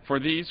for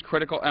these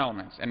critical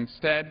elements and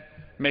instead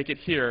make it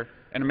here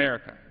in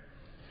America.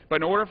 But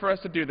in order for us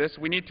to do this,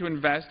 we need to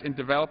invest in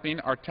developing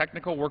our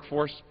technical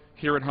workforce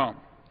here at home.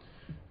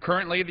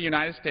 Currently, the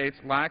United States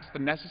lacks the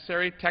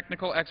necessary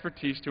technical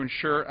expertise to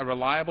ensure a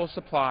reliable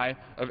supply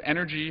of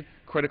energy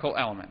critical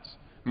elements.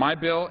 My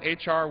bill,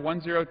 H.R.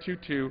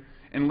 1022,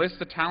 enlists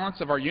the talents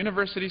of our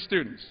university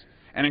students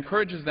and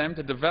encourages them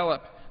to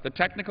develop the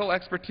technical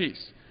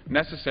expertise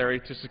necessary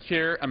to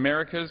secure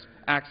America's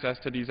access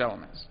to these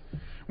elements.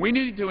 We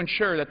need to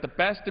ensure that the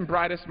best and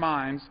brightest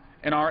minds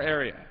in our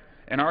area,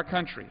 in our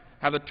country,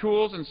 have the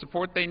tools and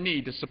support they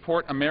need to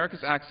support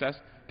America's access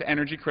to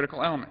energy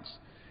critical elements.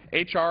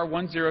 H.R.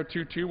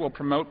 1022 will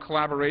promote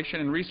collaboration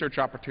and research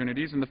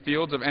opportunities in the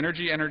fields of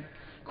energy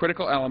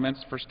critical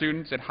elements for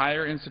students at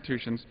higher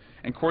institutions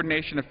and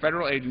coordination of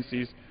federal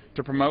agencies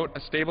to promote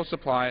a stable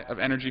supply of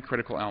energy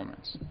critical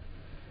elements.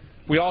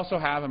 We also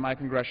have in my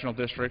congressional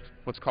district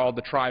what's called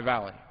the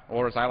Tri-Valley,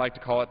 or as I like to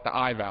call it, the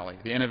I-Valley,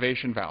 the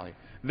Innovation Valley.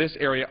 This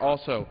area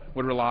also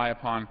would rely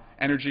upon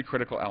energy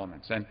critical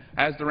elements. And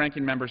as the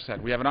ranking member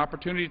said, we have an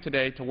opportunity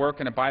today to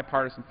work in a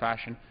bipartisan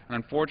fashion, and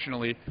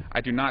unfortunately,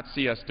 I do not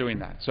see us doing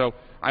that. So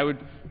I would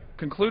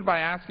conclude by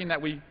asking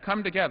that we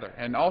come together.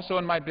 And also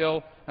in my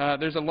bill,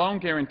 there's a loan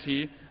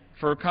guarantee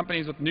for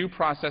companies with new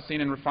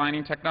processing and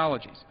refining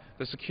technologies.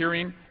 The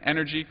Securing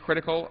Energy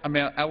Critical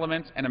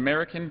Elements and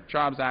American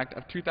Jobs Act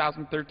of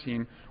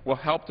 2013 will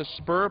help to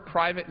spur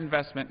private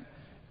investment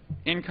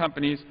in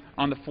companies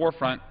on the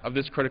forefront of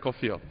this critical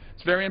field.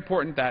 It's very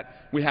important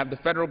that we have the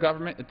federal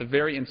government at the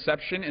very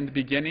inception, in the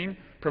beginning,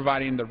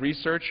 providing the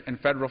research and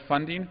federal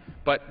funding,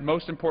 but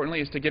most importantly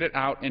is to get it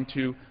out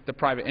into the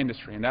private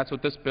industry, and that's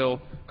what this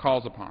bill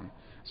calls upon.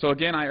 So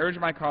again, I urge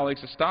my colleagues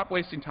to stop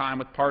wasting time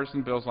with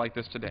partisan bills like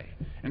this today.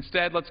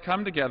 Instead, let's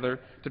come together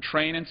to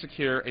train and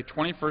secure a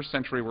 21st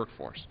century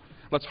workforce.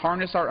 Let's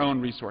harness our own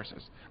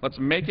resources. Let's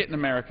make it in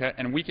America,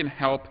 and we can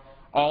help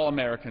all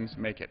Americans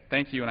make it.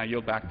 Thank you, and I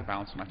yield back the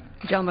balance of my time.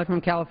 The gentleman from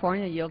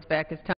California yields back his time.